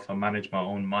myself. I manage my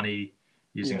own money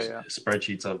using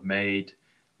spreadsheets I've made,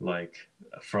 like,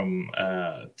 from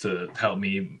to help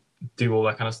me do all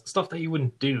that kind of stuff that you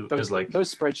wouldn't do. Is like,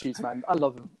 Those spreadsheets, man. I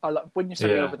love them. I love when you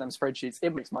send me yeah, over them spreadsheets.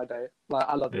 It makes my day. Like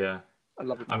I love it. yeah. I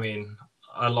love it, I man. mean,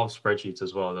 I love spreadsheets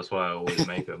as well. That's why I always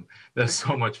make them. They're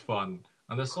so much fun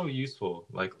and they're so useful,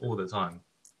 like all the time.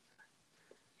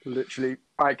 Literally.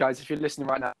 All right, guys. If you're listening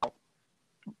right now,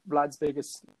 Vlad's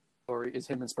biggest story is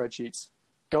him and spreadsheets.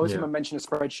 Go to him Yeah. and mention a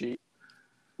spreadsheet.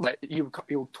 Like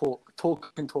you'll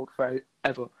talk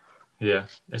forever. Yeah,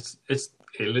 it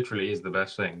literally is the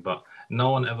best thing, but no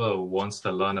one ever wants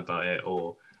to learn about it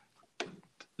or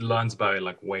learns about it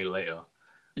like way later.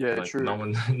 Yeah, Like true.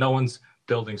 no one's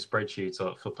building spreadsheets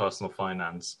for personal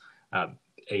finance at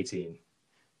 18.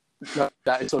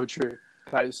 That is so true.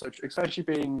 That is so true. Especially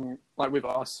being like with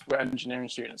us, we're engineering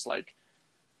students. Like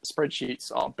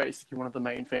spreadsheets are basically one of the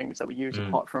main things that we use,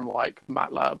 apart from like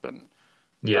MATLAB and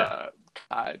Yeah.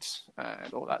 CAD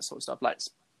and all that sort of stuff. Like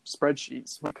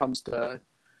spreadsheets, when it comes to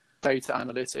data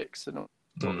analytics and all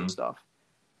sort of stuff,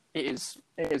 it is.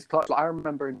 Like I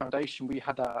remember in foundation we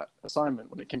had that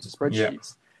assignment when it came to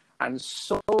spreadsheets, and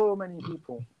so many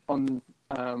people on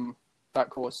that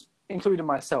course, including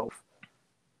myself,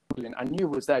 and you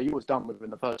was there. You was done within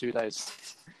the first 2 days.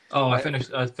 Oh, I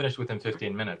finished within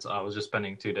 15 minutes. I was just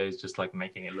spending 2 days just like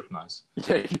making it look nice.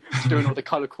 Yeah, doing all the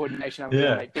color coordination. I'm Yeah.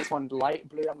 going to make this one light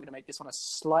blue. I'm going to make this one a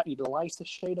slightly lighter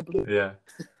shade of blue. Yeah.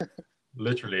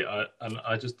 Literally,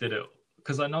 I just did it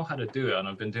because I know how to do it and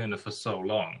I've been doing it for so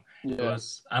long. Yeah.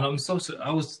 Because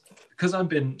I've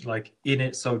been like in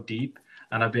it so deep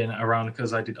and I've been around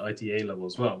because I did ITA level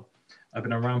as well. I've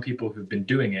been around people who've been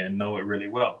doing it and know it really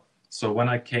well. So when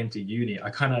I came to uni, I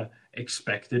kind of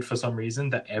expected for some reason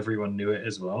that everyone knew it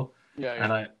as well.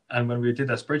 Yeah. And when we did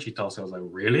that spreadsheet task, I was like,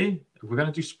 really? We're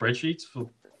gonna do spreadsheets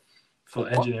for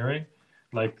engineering?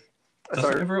 Like, So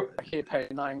I keep paying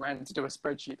 £9,000 to do a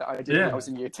spreadsheet that I did when I was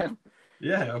in year 10.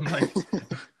 Yeah, I'm like,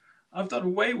 I've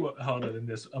done way harder than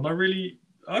this. Am I really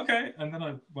okay? And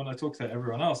then when I talked to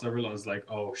everyone else, I realized like,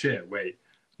 oh shit, wait,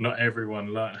 not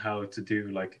everyone learned how to do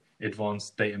like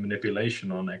advanced data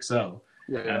manipulation on Excel.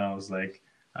 Yeah. And I was like,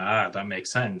 that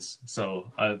makes sense.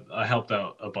 So I helped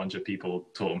out a bunch of people,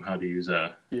 taught them how to use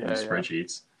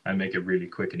spreadsheets and make it really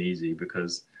quick and easy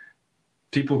because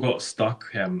people got stuck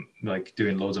like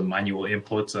doing loads of manual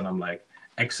inputs. And I'm like,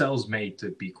 Excel's made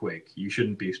to be quick. You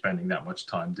shouldn't be spending that much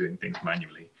time doing things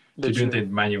manually. If you're doing things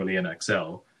manually in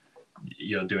Excel,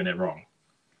 you're doing it wrong.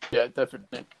 Yeah,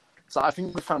 definitely. So I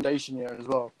think with foundation year as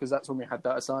well, because that's when we had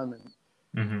that assignment.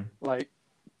 Mm-hmm. Like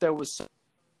there was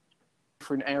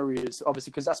different areas,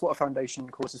 obviously, because that's what a foundation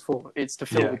course is for. It's to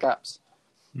fill the gaps.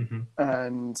 Mm-hmm.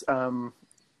 And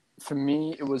for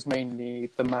me, it was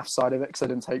mainly the math side of it because I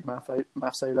didn't take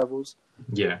maths A levels.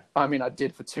 Yeah. I mean, I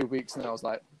did for 2 weeks, and then I was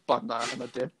like, "But nah," and I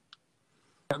did.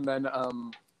 And then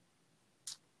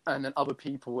other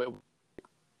people,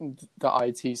 the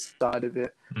IT side of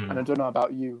it. And I don't know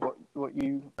about you, what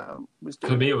you was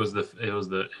doing. For me, it was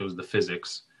the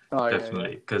physics.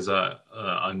 Definitely, because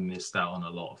I missed out on a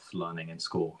lot of learning in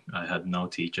school. I had no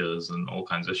teachers and all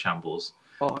kinds of shambles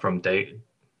from day.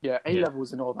 Yeah, A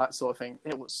levels and all that sort of thing.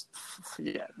 It was,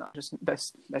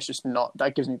 that's just not.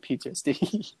 That gives me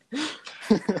PTSD.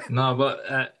 No,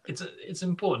 but it's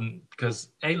important because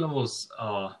A levels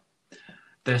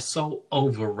they're so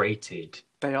overrated.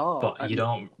 They are, but you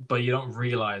don't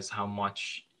realize how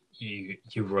much you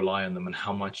rely on them and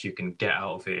how much you can get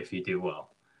out of it if you do well.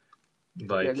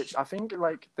 Like, yeah, I think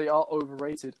like they are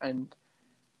overrated, and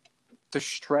the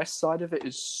stress side of it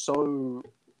is so.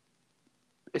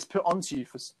 It's put onto you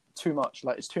for too much.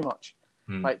 Like it's too much.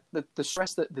 Like the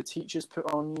stress that the teachers put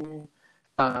on you,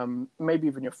 maybe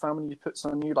even your family puts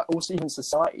on you. Like also even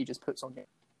society just puts on you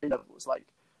A levels. Like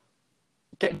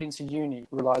getting into uni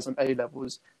relies on A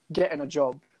levels. Getting a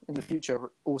job in the future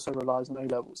also relies on A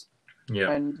levels.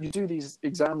 Yeah. And you do these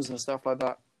exams and stuff like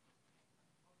that.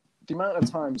 The amount of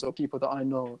times or people that I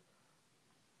know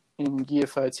in year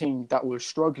 13 that were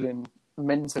struggling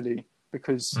mentally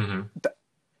because it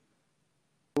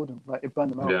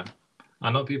burned them out. Yeah. I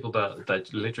know people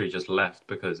that literally just left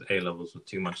because A levels were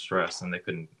too much stress and they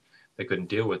couldn't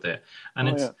deal with it. And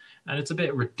it's a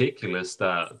bit ridiculous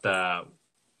that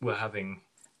we're having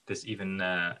this even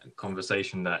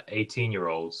conversation that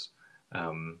 18-year-olds,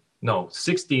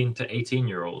 16 to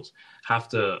 18-year-olds have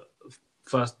to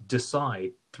first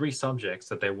decide 3 subjects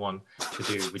that they want to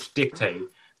do, which dictate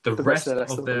the rest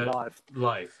of their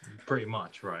life, pretty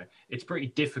much, right? It's pretty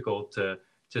difficult to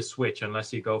switch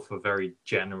unless you go for very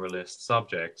generalist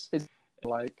subjects. It's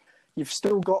like you've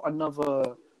still got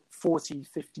another 40,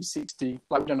 50, 60,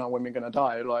 like we don't know when we're going to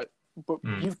die, like, but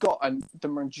you've got the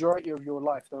majority of your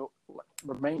life though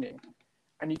remaining,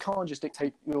 and you can't just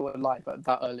dictate your life at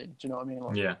that early. Do you know what I mean?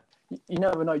 Like, Yeah. you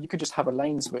never know. You could just have a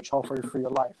lane switch halfway through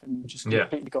your life and just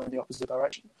completely go in the opposite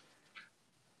direction.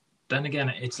 Then again,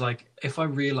 it's like if I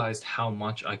realized how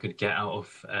much I could get out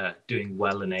of doing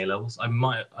well in A levels,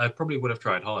 I probably would have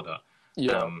tried harder.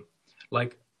 Yeah.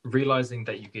 Like realizing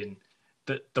that you can,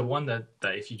 the one that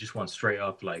if you just want straight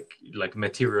up like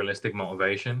materialistic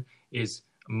motivation is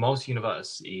most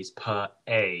universities per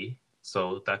A,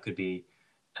 so that could be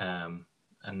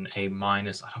an A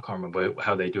minus. I can't remember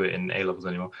how they do it in A levels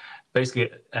anymore.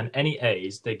 Basically, and any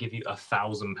A's they give you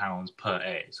 £1,000 per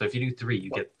A. So if you do 3, you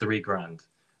get £3,000.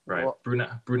 Right,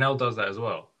 Brunel does that as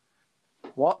well.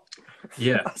 What?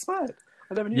 Yeah, that's mad.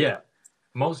 I never knew that.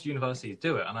 Most universities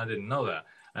do it, and I didn't know that.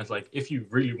 And it's like if you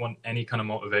really want any kind of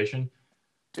motivation,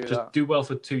 do well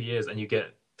for 2 years, and you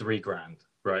get £3,000.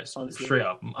 Right, Honestly. Straight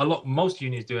up. Most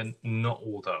unis do it, not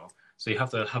all though. So you have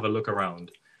to have a look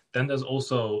around. Then there's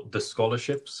also the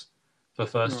scholarships for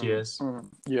first years.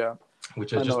 Yeah,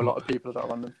 which are I just know a lot of people that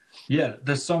run them. Yeah,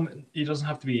 there's some. It doesn't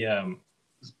have to be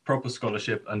proper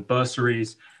scholarship and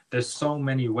bursaries. There's so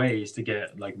many ways to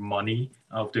get like money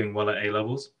out of doing well at A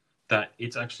levels that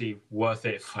it's actually worth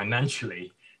it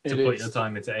financially to put your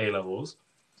time into A levels.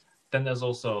 Then there's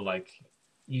also like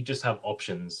you just have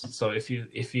options. So if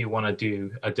you want to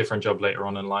do a different job later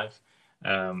on in life,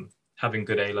 having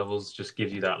good A levels just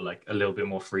gives you that like a little bit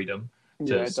more freedom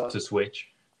to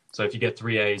switch. So if you get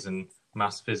 3 A's in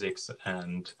maths, physics,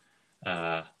 and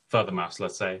further maths,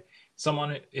 let's say,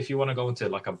 if you want to go into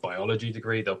like a biology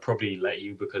degree, they'll probably let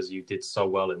you because you did so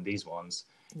well in these ones.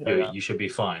 You should be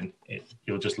fine.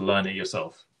 You'll just learn it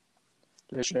yourself.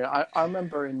 Literally, I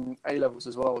remember in A levels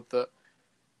as well that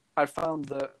I found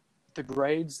that the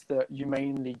grades that you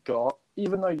mainly got,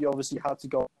 even though you obviously had to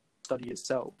go study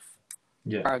yourself,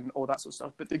 and all that sort of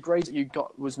stuff, but the grades that you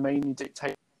got was mainly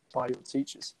dictated by your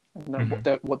teachers and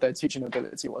what their teaching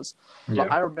ability was.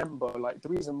 Like, I remember like the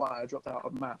reason why I dropped out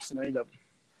of maths in A level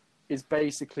is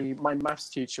basically my maths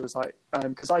teacher was like,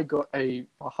 because I got a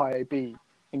high B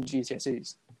in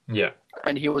GCSEs. Yeah.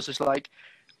 And he was just like,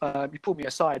 he pulled me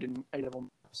aside in A level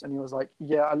maths, and he was like,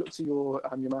 yeah, I looked at your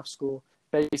maths score.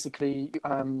 Basically,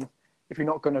 if you're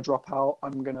not going to drop out,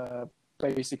 I'm going to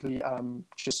basically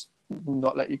just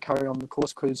not let you carry on the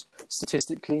course because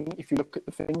statistically, if you look at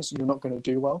the things, you're not going to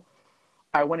do well.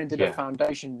 I went and did a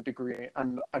foundation degree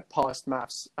and I passed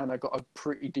maths and I got a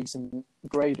pretty decent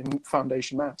grade in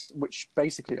foundation maths, which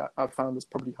basically I found was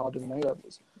probably harder than A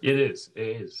levels. It is.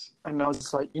 And I was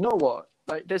just like, you know what?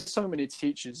 Like, there's so many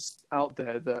teachers out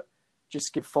there that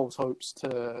just give false hopes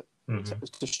to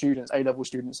students, A level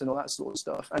students, and all that sort of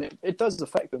stuff, and it does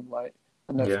affect them, like,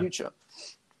 in their future.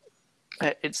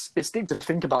 It's deep to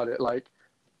think about it. Like,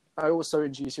 I also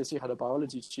in GCSE had a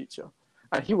biology teacher.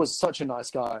 And he was such a nice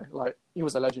guy. Like, he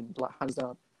was a legend, like, hands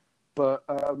down. But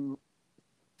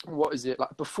what is it?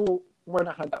 Like, before, when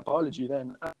I had that biology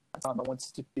then, at the time, I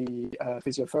wanted to be a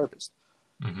physiotherapist.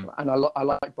 And I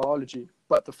like biology.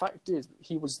 But the fact is,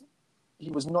 he was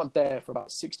not there for about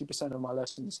 60% of my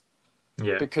lessons.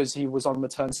 Yeah. Because he was on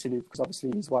maternity leave, because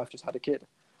obviously his wife just had a kid.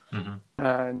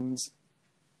 And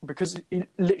because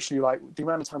literally, like, the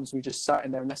amount of times we just sat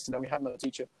in there and listened and we had no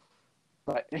teacher,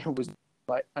 like, it was...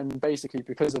 Like, and basically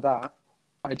because of that,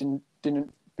 I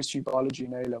didn't pursue biology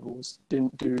in A levels.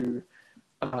 Didn't do,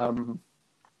 and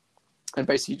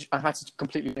basically I had to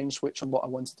completely change switch on what I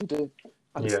wanted to do.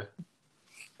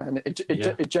 And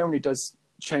it generally does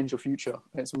change your future.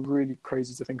 And it's really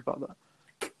crazy to think about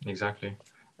that. Exactly.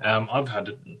 I've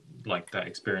had like that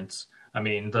experience. I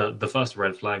mean, the first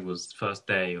red flag was the first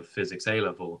day of physics A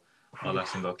level. Our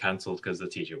lesson got cancelled because the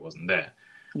teacher wasn't there.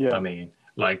 Yeah. I mean,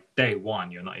 like day one,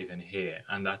 you're not even here,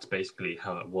 and that's basically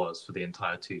how it was for the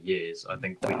entire 2 years. I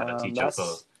think we had a teacher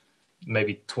for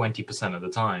maybe 20% of the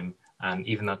time, and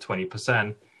even that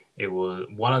 20%, it was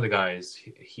one of the guys.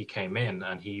 He came in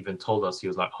and he even told us, he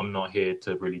was like, "I'm not here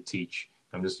to really teach.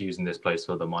 I'm just using this place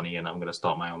for the money, and I'm going to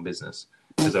start my own business,"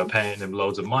 because they were paying him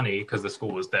loads of money because the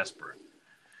school was desperate.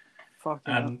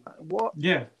 Fucking what?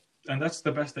 Yeah, and that's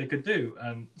the best they could do.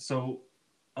 And so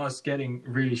us getting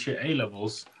really shit A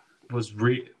levels was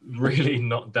really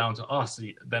not down to us.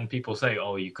 Then people say,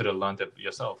 "Oh, you could have learned it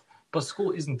yourself," but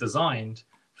school isn't designed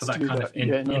for that kind of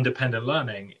independent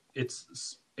learning.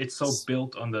 It's so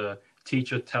built on the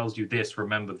teacher tells you this,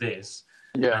 remember this,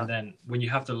 and then when you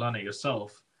have to learn it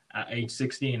yourself at age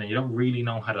 16 and you don't really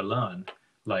know how to learn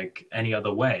like any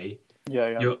other way,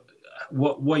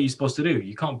 what are you supposed to do?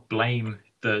 You can't blame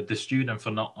the student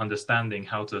for not understanding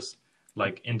how to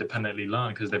like independently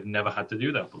learn because they've never had to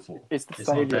do that before. It's the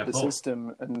failure of the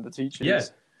system and the teachers. Yeah,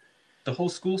 the whole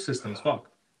school system's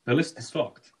fucked. The list is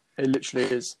fucked. It literally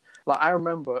is. Like I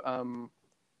remember,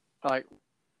 like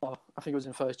I think it was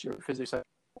in first year of physics.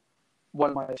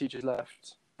 One of my teachers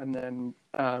left, and then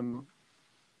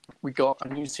we got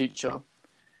a new teacher.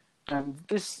 And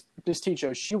this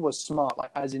teacher, she was smart,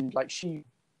 like as in like she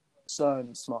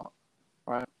CERN smart,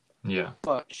 right? Yeah.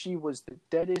 But she was the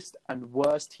deadest and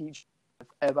worst teacher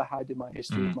I've ever had in my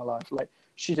history of my life. Like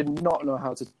she did not know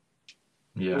how to.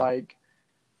 Yeah. Like,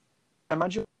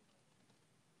 imagine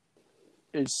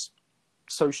is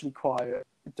socially quiet,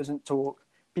 doesn't talk.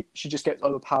 She just gets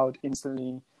overpowered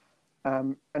instantly,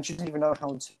 and she didn't even know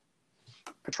how to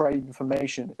portray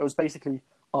information. It was basically,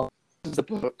 this is the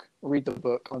book, read the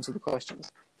book, answer the questions.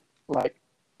 Like,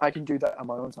 I can do that at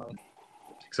my own time.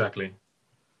 Exactly.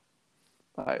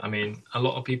 Like, I mean, a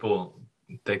lot of people,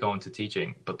 they go into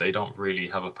teaching, but they don't really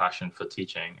have a passion for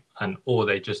teaching, or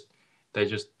they just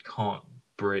can't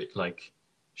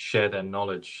share their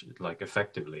knowledge like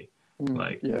effectively.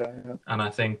 yeah. And I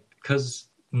think because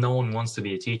no one wants to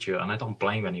be a teacher, and I don't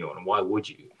blame anyone. Why would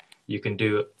you? You can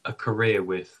do a career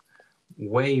with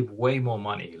way more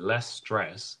money, less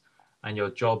stress, and your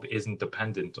job isn't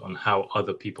dependent on how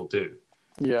other people do.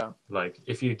 Yeah. Like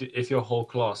if your whole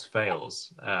class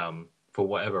fails, for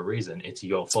whatever reason, it's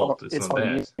your fault. It's not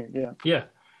theirs. Yeah,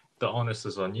 the onus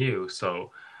is on you.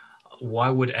 So why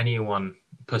would anyone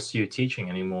pursue teaching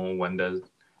anymore when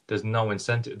there's no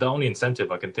incentive? The only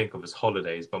incentive I can think of is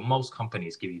holidays, but most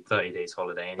companies give you 30 days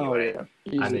holiday anyway.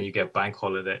 And then you get bank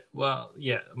holiday. Well,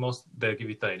 yeah, they'll give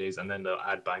you 30 days and then they'll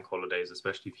add bank holidays,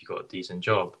 especially if you've got a decent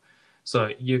job.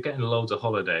 So you're getting loads of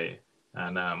holiday,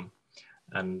 and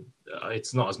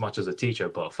it's not as much as a teacher,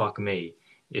 but fuck me,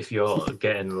 if you're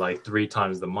getting like 3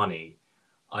 times the money,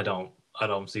 I don't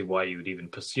see why you would even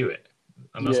pursue it.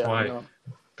 And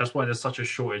that's why there's such a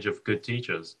shortage of good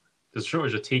teachers. There's a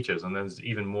shortage of teachers, and there's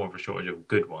even more of a shortage of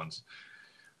good ones.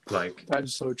 Like that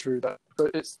is so true. But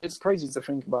it's crazy to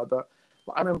think about that.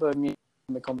 I remember me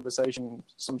in the conversation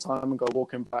some time ago,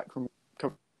 walking back from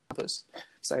campus,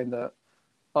 saying that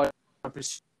I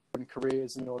pursue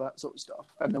careers and all that sort of stuff,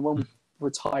 and then when we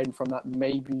retired from that,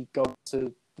 maybe go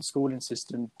to the schooling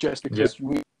system just because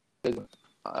there's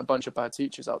a bunch of bad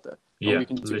teachers out there. And we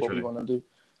can do what we want to do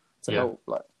to help.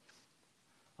 Like,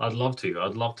 I'd love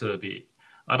to be.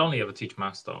 I'd only ever teach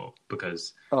maths though,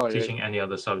 because teaching any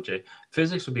other subject,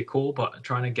 physics would be cool, but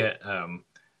trying to get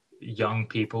young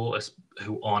people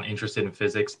who aren't interested in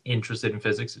physics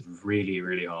is really,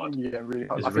 really hard. Yeah, really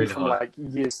hard. It's I really think from hard. like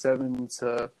year 7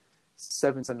 to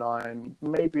 9,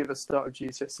 maybe at the start of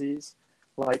GCSEs,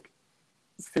 like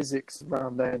physics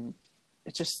around then,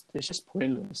 it's just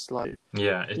pointless. Like,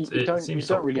 it seems you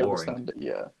so don't really boring. understand it.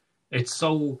 Yeah, it's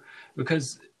so,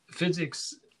 because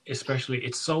physics especially,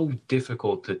 it's so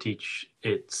difficult to teach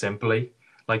it simply.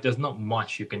 Like there's not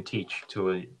much you can teach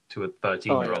to a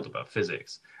 13-year-old about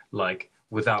physics, like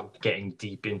without getting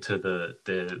deep into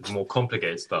the more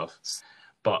complicated stuff.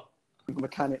 But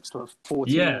mechanics to a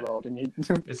 14-year-old, and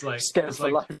it's like scared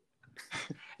for life.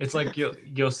 It's like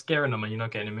you're scaring them and you're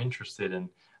not getting them interested, and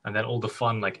then all the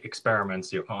fun like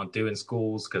experiments you can't do in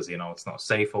schools because it's not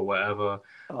safe or whatever.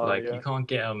 You can't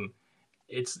get them.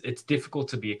 It's difficult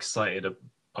to be excited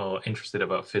or interested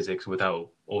about physics without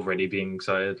already being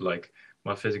excited. Like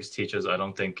my physics teachers, I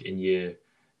don't think in year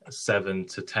 7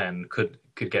 to 10 could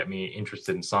get me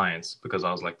interested in science, because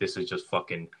I was like, this is just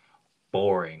fucking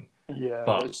boring. Yeah,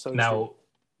 but so now true.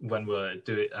 When we're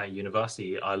doing it at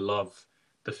university, I love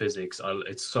the physics.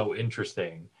 It's so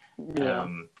interesting. Yeah.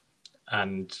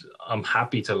 And I'm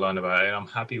happy to learn about it. I'm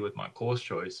happy with my course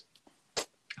choice.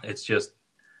 It's just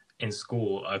in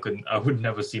school, I would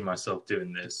never see myself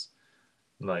doing this.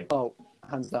 Like,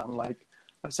 hands down. Like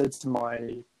I said to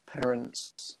my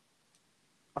parents,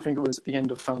 I think it was at the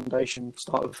end of foundation,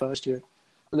 start of first year,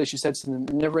 I literally said to them,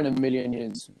 never in a million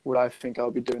years would I think I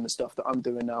would be doing the stuff that I'm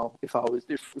doing now if I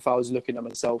was looking at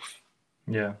myself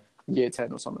year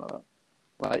 10 or something like that.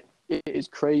 Like, it is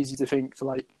crazy to think,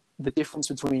 like, the difference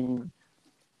between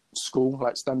school,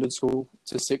 like standard school,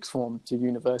 to sixth form to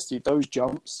university, those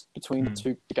jumps between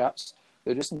the gaps,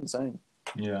 they're just insane.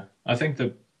 Yeah. I think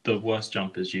the worst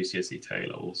jump is GCSE to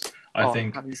A-levels. I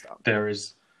think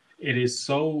it is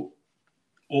so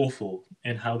awful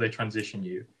in how they transition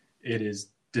you. It is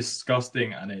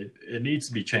disgusting, and it needs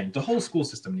to be changed. The whole school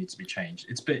system needs to be changed.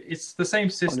 It's the same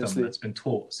system that's been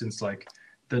taught since like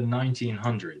the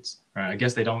 1900s, right? I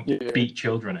guess they don't beat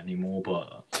children anymore,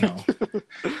 but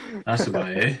that's about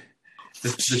it.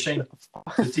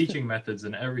 The teaching methods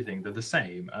and everything, they're the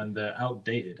same, and they're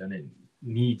outdated, and it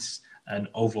needs an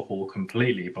overhaul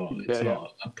completely, but it's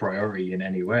not a priority in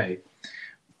any way.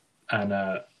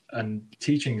 And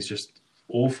teaching is just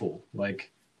awful.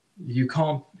 Like, you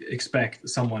can't expect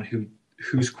someone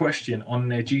whose question on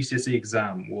their GCSE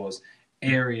exam was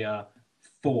area,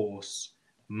 force,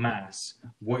 mass.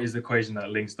 What is the equation that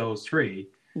links those three?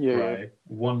 Yeah, yeah. Right,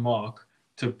 1 mark,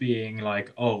 to being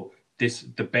like, oh,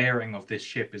 the bearing of this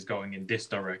ship is going in this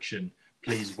direction.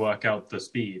 Please work out the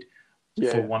speed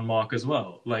Yeah, for yeah. 1 mark as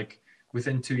well. Like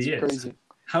within 2 years, Crazy.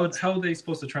 how are they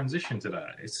supposed to transition to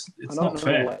that? I It's don't not know.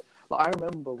 fair. Like I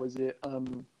remember, was it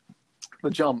the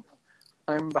jump?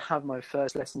 I remember having my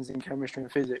first lessons in chemistry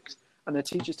and physics, and the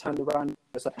teachers turned around and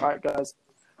was like, "All right, guys,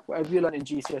 whatever you learn in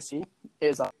GCSE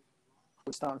is like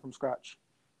we're starting from scratch."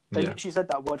 They Yeah, literally said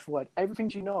that word for word.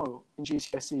 Everything you know in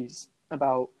GCSEs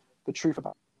about the truth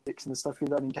about physics and the stuff you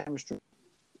learn in chemistry,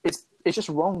 it's just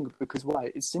wrong because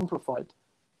why? It's simplified.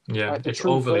 yeah, Like the it's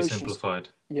true overly versions, simplified.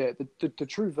 yeah, the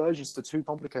true versions are too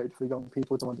complicated for young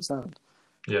people to understand.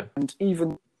 Yeah, And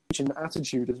even teaching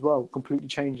attitude as well completely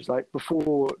changes. Like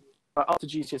before, after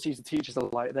GCSEs, the teachers are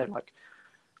like, they're like,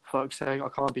 fuck's sake, I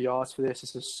can't be asked for this.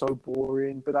 This is so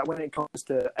boring. But that when it comes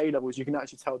to A levels, you can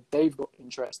actually tell they've got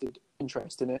interest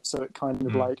in it. So it kind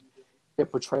of like it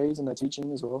portrays in their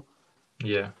teaching as well.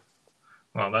 yeah.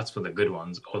 Well, that's for the good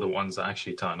ones, or the ones that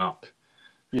actually turn up.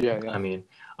 Yeah, yeah.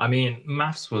 I mean,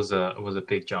 maths was a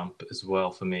big jump as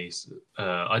well for me.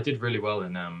 I did really well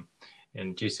in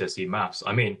GCSE maths.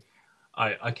 I mean,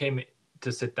 I came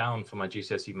to sit down for my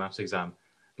GCSE maths exam,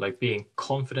 like being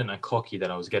confident and cocky that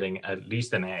I was getting at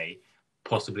least an A,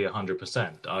 possibly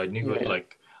 100%. I knew Yeah.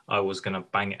 like I was gonna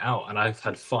bang it out, and I've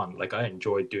had fun. Like I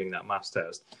enjoyed doing that maths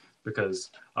test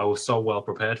because I was so well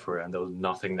prepared for it, and there was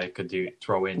nothing they could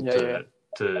throw in Yeah.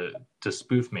 to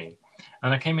spoof me.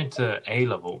 And I came into A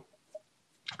level,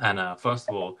 and first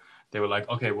of all, they were like,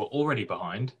 "Okay, we're already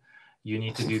behind. You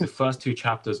need to do the first 2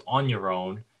 chapters on your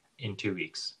own in 2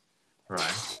 weeks."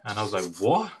 Right? And I was like,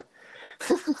 "What?"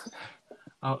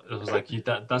 It was like,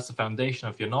 that's the foundation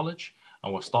of your knowledge,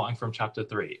 and we're starting from chapter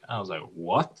 3. And I was like,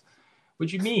 "What? What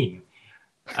do you mean?"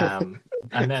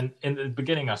 And then in the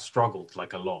beginning, I struggled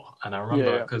like a lot. And I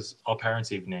remember Yeah. because our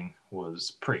parents' evening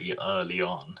was pretty early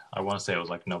on. I want to say it was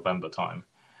like November time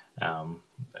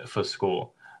for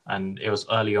school. And it was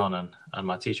early on. And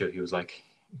my teacher, he was like,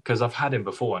 because I've had him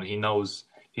before and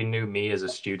he knew me as a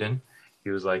student.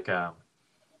 He was like,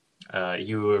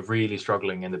 you were really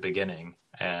struggling in the beginning.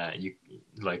 You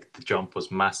like the jump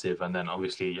was massive. And then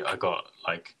obviously I got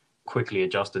like quickly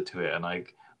adjusted to it and I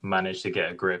managed to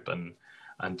get a grip and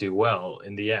do well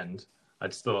in the end.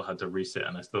 I'd still had to resit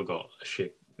and I still got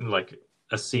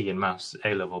a C in maths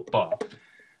A level, but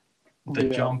the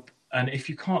jump, and if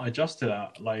you can't adjust to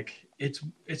that, like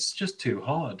it's just too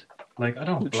hard. Like I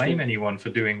don't blame anyone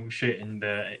for doing shit in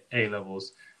their A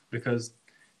levels because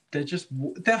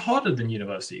they're harder than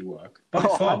university work by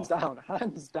far.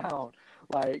 Hands down.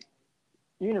 Like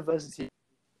university,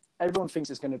 everyone thinks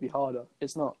it's going to be harder.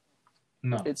 It's not.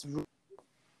 No. It's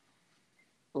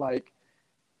like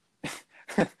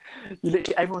you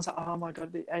literally everyone's like, oh my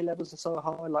god, the A levels are so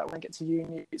hard. Like when I get to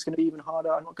uni, it's going to be even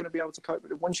harder. I'm not going to be able to cope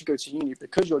with it. Once you go to uni,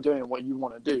 because you're doing what you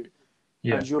want to do,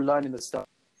 and you're learning the stuff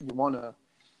you want to,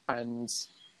 and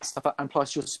stuff, and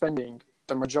plus you're spending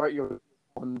the majority of it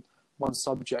on one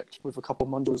subject with a couple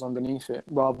of modules underneath it,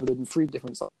 rather than 3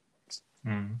 different subjects.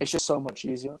 It's just so much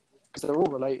easier because they're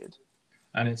all related.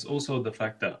 And it's also the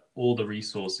fact that all the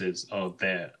resources are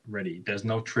there ready. There's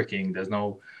no tricking. There's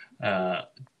no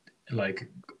like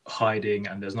hiding,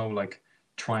 and there's no like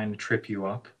trying to trip you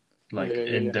up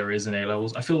there is in A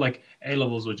levels. I feel like A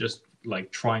levels were just like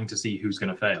trying to see who's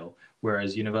going to fail,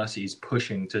 whereas university is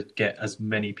pushing to get as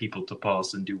many people to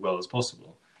pass and do well as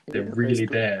possible. They're really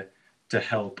there to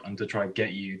help and to try and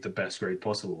get you the best grade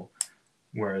possible.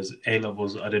 Whereas A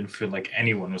levels, I didn't feel like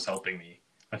anyone was helping me.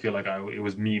 I feel like it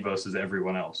was me versus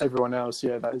everyone else. Everyone else,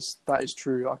 yeah, that is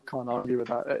true. I can't argue with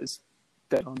that. It is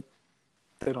dead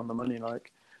on the money,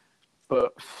 like.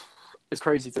 But it's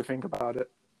crazy to think about it.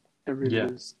 It really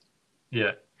is.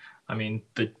 Yeah, I mean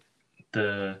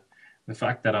the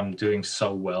fact that I'm doing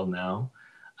so well now,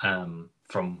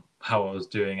 from how I was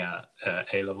doing at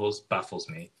A levels, baffles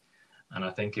me, and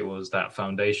I think it was that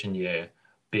foundation year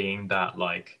being that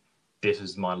like this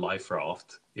is my life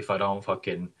raft. If I don't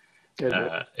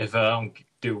if I don't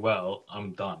do well,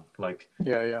 I'm done. Like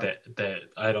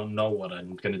I don't know what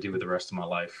I'm gonna do with the rest of my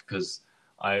life because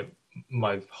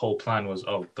my whole plan was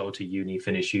go to uni,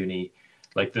 finish uni,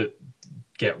 like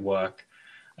get work,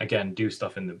 again do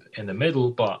stuff in the middle,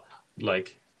 but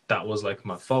like that was like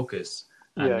my focus.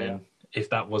 And then if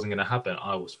that wasn't gonna happen,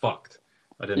 I was fucked.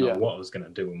 I didn't know what I was gonna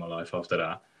do with my life after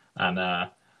that. And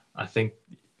I think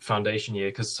foundation year,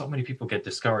 because so many people get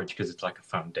discouraged because it's like a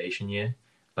foundation year.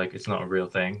 like it's not a real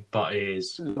thing, but it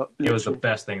is. It was the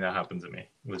best thing that happened to me.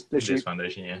 Was this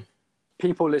foundation year.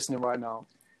 People listening right now,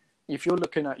 if you're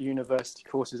looking at university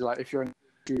courses, like if you're a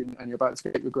student and you're about to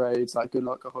get your grades, like good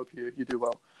luck. I hope you do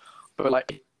well. But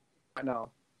like right now,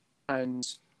 and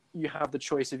you have the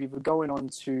choice of either going on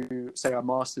to say a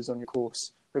master's on your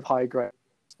course with high grades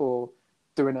or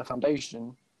doing a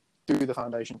foundation. Do the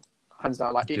foundation, hands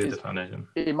down. Like do the foundation.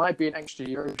 It might be an extra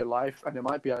year of your life, and it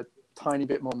might be a tiny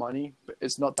bit more money, but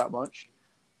it's not that much.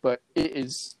 But it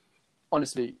is,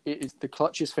 honestly, it is the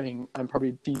clutchest thing, and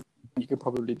probably the you can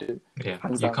probably do. Yeah,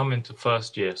 you come into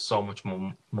first year so much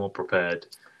more prepared.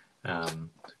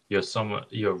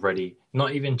 You're ready.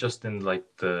 Not even just in like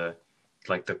the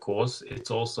course.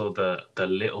 It's also the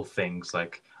little things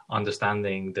like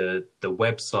understanding the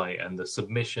website and the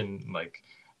submission like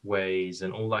ways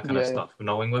and all that kind of stuff.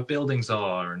 Knowing where buildings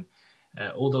are and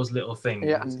all those little things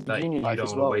that you don't want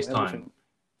to waste time.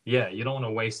 Yeah, you don't want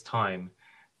to waste time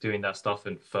doing that stuff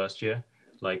in first year.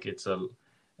 Like it's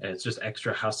just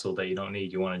extra hassle that you don't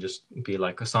need. You want to just be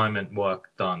like assignment work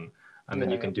done, and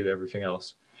then you can do everything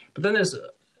else. But then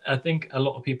I think a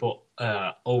lot of people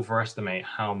overestimate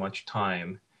how much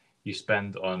time you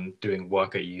spend on doing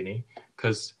work at uni.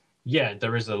 Because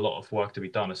there is a lot of work to be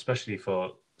done, especially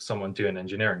for someone doing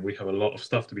engineering. We have a lot of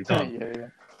stuff to be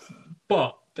done.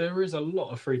 But there is a lot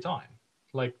of free time.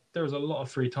 Like there is a lot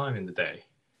of free time in the day.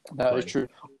 That is true.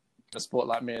 A sport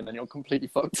like me, and then you're completely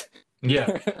fucked.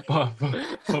 Yeah, but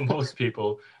for most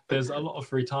people, there's a lot of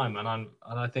free time, and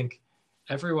I think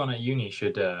everyone at uni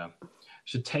should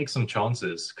take some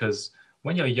chances, because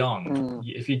when you're young,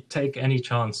 if you take any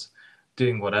chance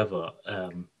doing whatever,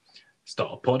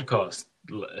 start a podcast,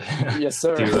 yes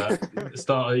sir,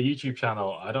 start a YouTube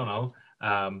channel, I don't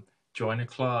know, join a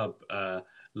club,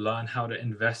 learn how to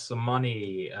invest some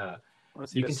money.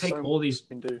 You can take all these.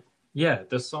 Yeah,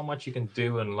 there's so much you can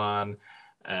do and learn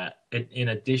in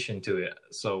addition to it.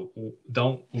 So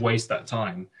don't waste that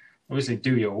time. Obviously,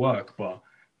 do your work, but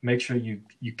make sure you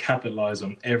capitalize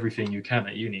on everything you can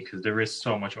at uni, because there is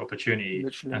so much opportunity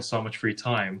and so much free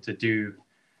time to do.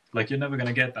 Like, you're never going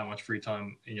to get that much free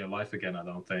time in your life again, I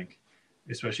don't think,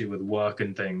 especially with work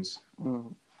and things.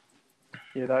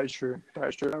 Yeah, that is true. That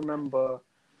is true. I remember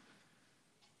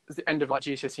at the end of like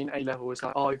GCSE and A level, it's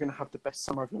like, oh, you're going to have the best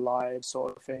summer of your life,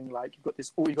 sort of thing. Like, you've got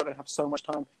this, you got to have so much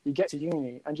time. You get to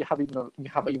uni and you have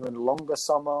even longer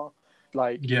summer.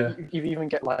 Like, you even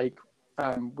get like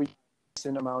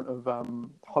decent amount of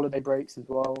holiday breaks as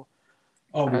well.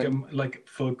 Oh, we get like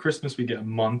for Christmas we get a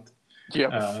month.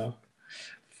 Yeah.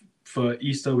 For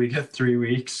Easter we get 3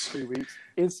 weeks. 3 weeks.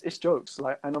 It's jokes,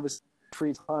 like, and obviously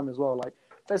free time as well. Like,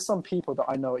 there's some people that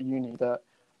I know at uni that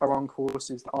are on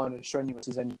courses that aren't as strenuous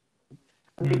as any,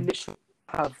 and they literally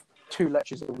have 2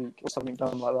 lectures a week or something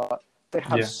done like that. They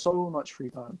have so much free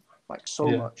time, like so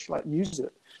much. Like, use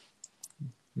it.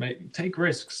 Mate, take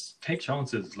risks, take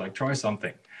chances, like try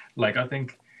something. Like, I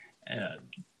think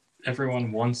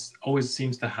everyone always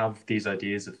seems to have these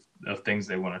ideas of things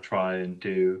they want to try and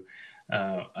do.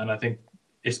 And I think,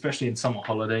 especially in summer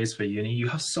holidays for uni, you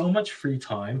have so much free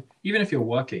time. Even if you're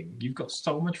working, you've got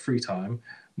so much free time.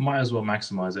 Might as well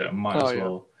maximize it and might as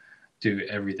well do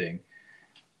everything.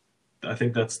 I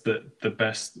think that's the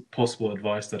best possible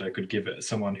advice that I could give it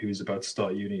someone who's about to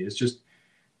start uni, is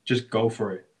just go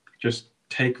for it. Just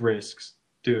take risks,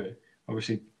 do it.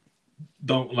 Obviously,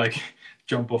 don't like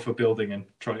jump off a building and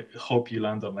hope you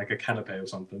land on like a canopy or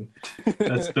something.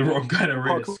 That's the wrong kind of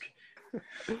risk.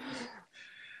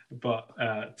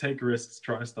 But take risks,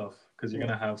 try stuff, because you're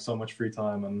going to have so much free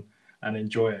time and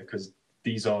enjoy it, because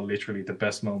these are literally the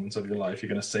best moments of your life. You're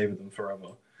going to savor them forever.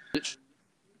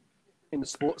 In the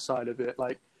sports side of it,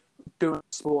 like doing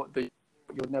a sport that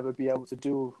you'll never be able to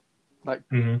do, like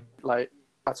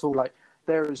at all. Like,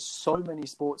 there is so many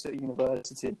sports at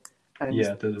university, and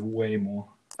there's way more.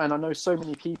 And I know so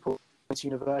many people at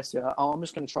university are, oh, I'm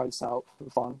just going to try this out for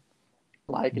fun,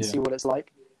 like, and see what it's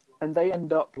like, and they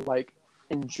end up like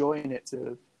enjoying it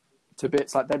to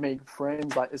bits. Like, they make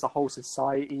friends. Like, there's a whole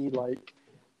society. Like,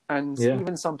 and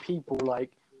even some people,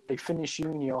 like, they finish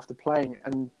uni after playing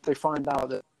and they find out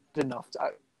that they're enough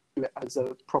to do it as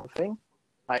a proper thing.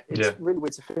 Like, it's really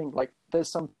weird to think. Like, there's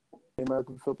some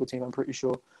American football team, I'm pretty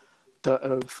sure, that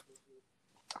have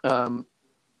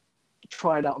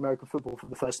tried out American football for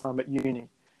the first time at uni,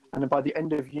 and then by the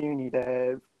end of uni,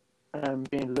 they're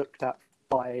being looked at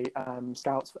by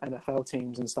scouts for NFL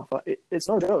teams and stuff. Like, it's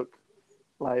no joke.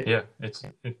 Like,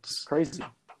 it's crazy.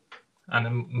 And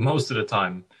then most of the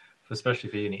time, especially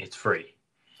for uni, it's free.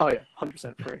 Oh yeah,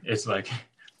 100% free. It's like,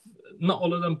 not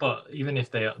all of them, but even if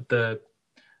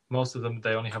most of them,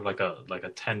 they only have like a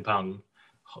 £10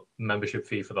 membership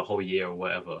fee for the whole year or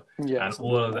whatever. Yeah, And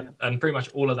something like that. and pretty much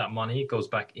all of that money goes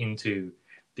back into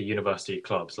the university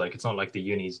clubs. Like, it's not like the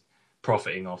uni's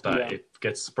profiting off that. Yeah. It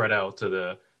gets spread out to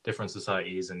the different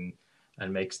societies and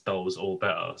makes those all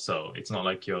better. So it's not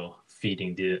like you're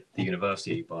feeding the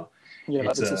university, but Yeah,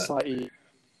 like it's the society,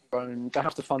 they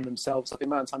have to fund themselves. Like the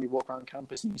amount of time you walk around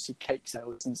campus and you see cake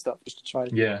sales and stuff just to try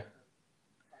to yeah. get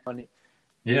money.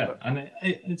 Yeah, and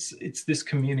it's this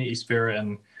community spirit,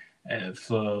 and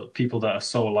for people that are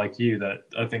so like you, that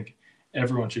I think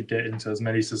everyone should get into as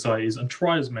many societies and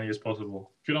try as many as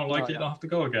possible. If you don't like it, you don't have to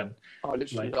go again. Oh,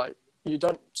 literally, like you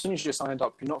don't. As soon as you're signed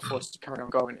up, you're not forced to carry on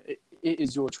going. It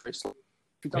is your choice. Like,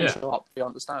 if you don't show up, you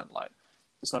understand. Like,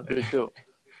 it's not a big deal.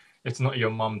 It's not your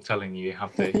mum telling you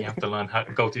have to learn how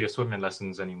to go to your swimming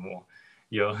lessons anymore.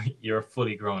 You're a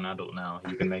fully grown adult now.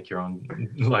 You can make your own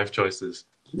life choices.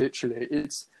 Literally,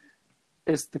 it's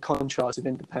the contrast of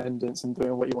independence and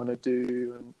doing what you want to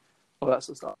do and all that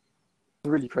sort of stuff. It's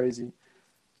really crazy.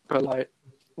 But like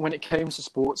when it came to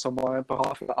sports on my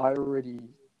behalf, I already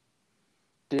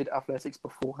did athletics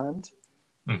beforehand.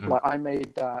 Mm-hmm. Like I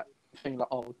made that thing like,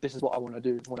 oh, this is what I want to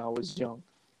do when I was young.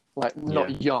 Like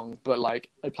not young, but like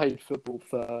I played football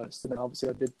first, and then obviously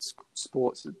I did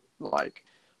sports like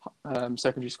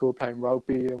secondary school playing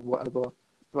rugby and whatever.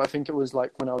 But I think it was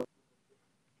like when I was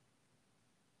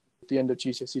at the end of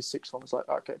GCSE 6 form, I was like,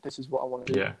 okay, this is what I want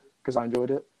to do because I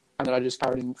enjoyed it, and then I just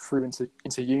carried in through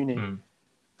into uni.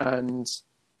 And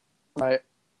like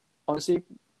honestly,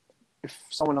 if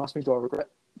someone asked me, do I regret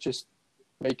just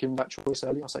making that choice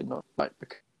early, I'll say no. Like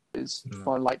because it's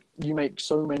fun. Like you make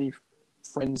so many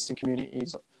friends and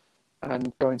communities,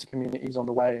 and going to communities on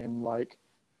the way, and like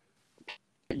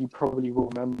you probably will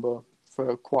remember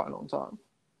for quite a long time.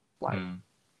 Like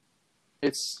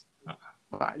it's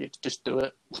like, you just do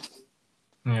it.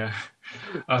 Yeah,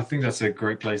 I think that's a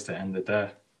great place to end it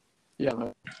there. Yeah,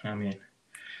 man. I mean,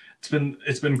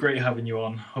 it's been great having you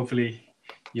on. Hopefully,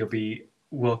 you're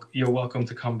welcome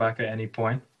to come back at any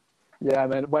point. Yeah,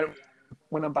 man.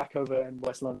 When I'm back over in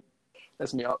West London,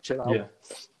 let's meet up, chill out.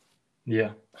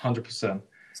 Yeah, 100%.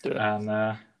 Let's do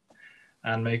it.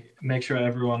 And make sure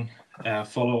everyone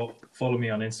follow me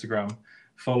on Instagram.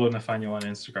 Follow Nathaniel on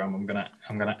Instagram. I'm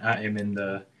gonna add him in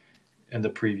the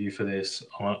preview for this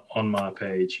on my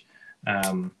page.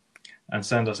 And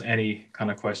send us any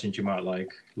kind of questions you might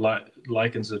like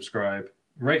and subscribe.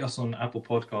 Rate us on Apple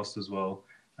Podcasts as well.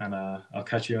 And I'll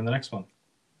catch you in the next one.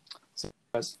 See you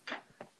guys.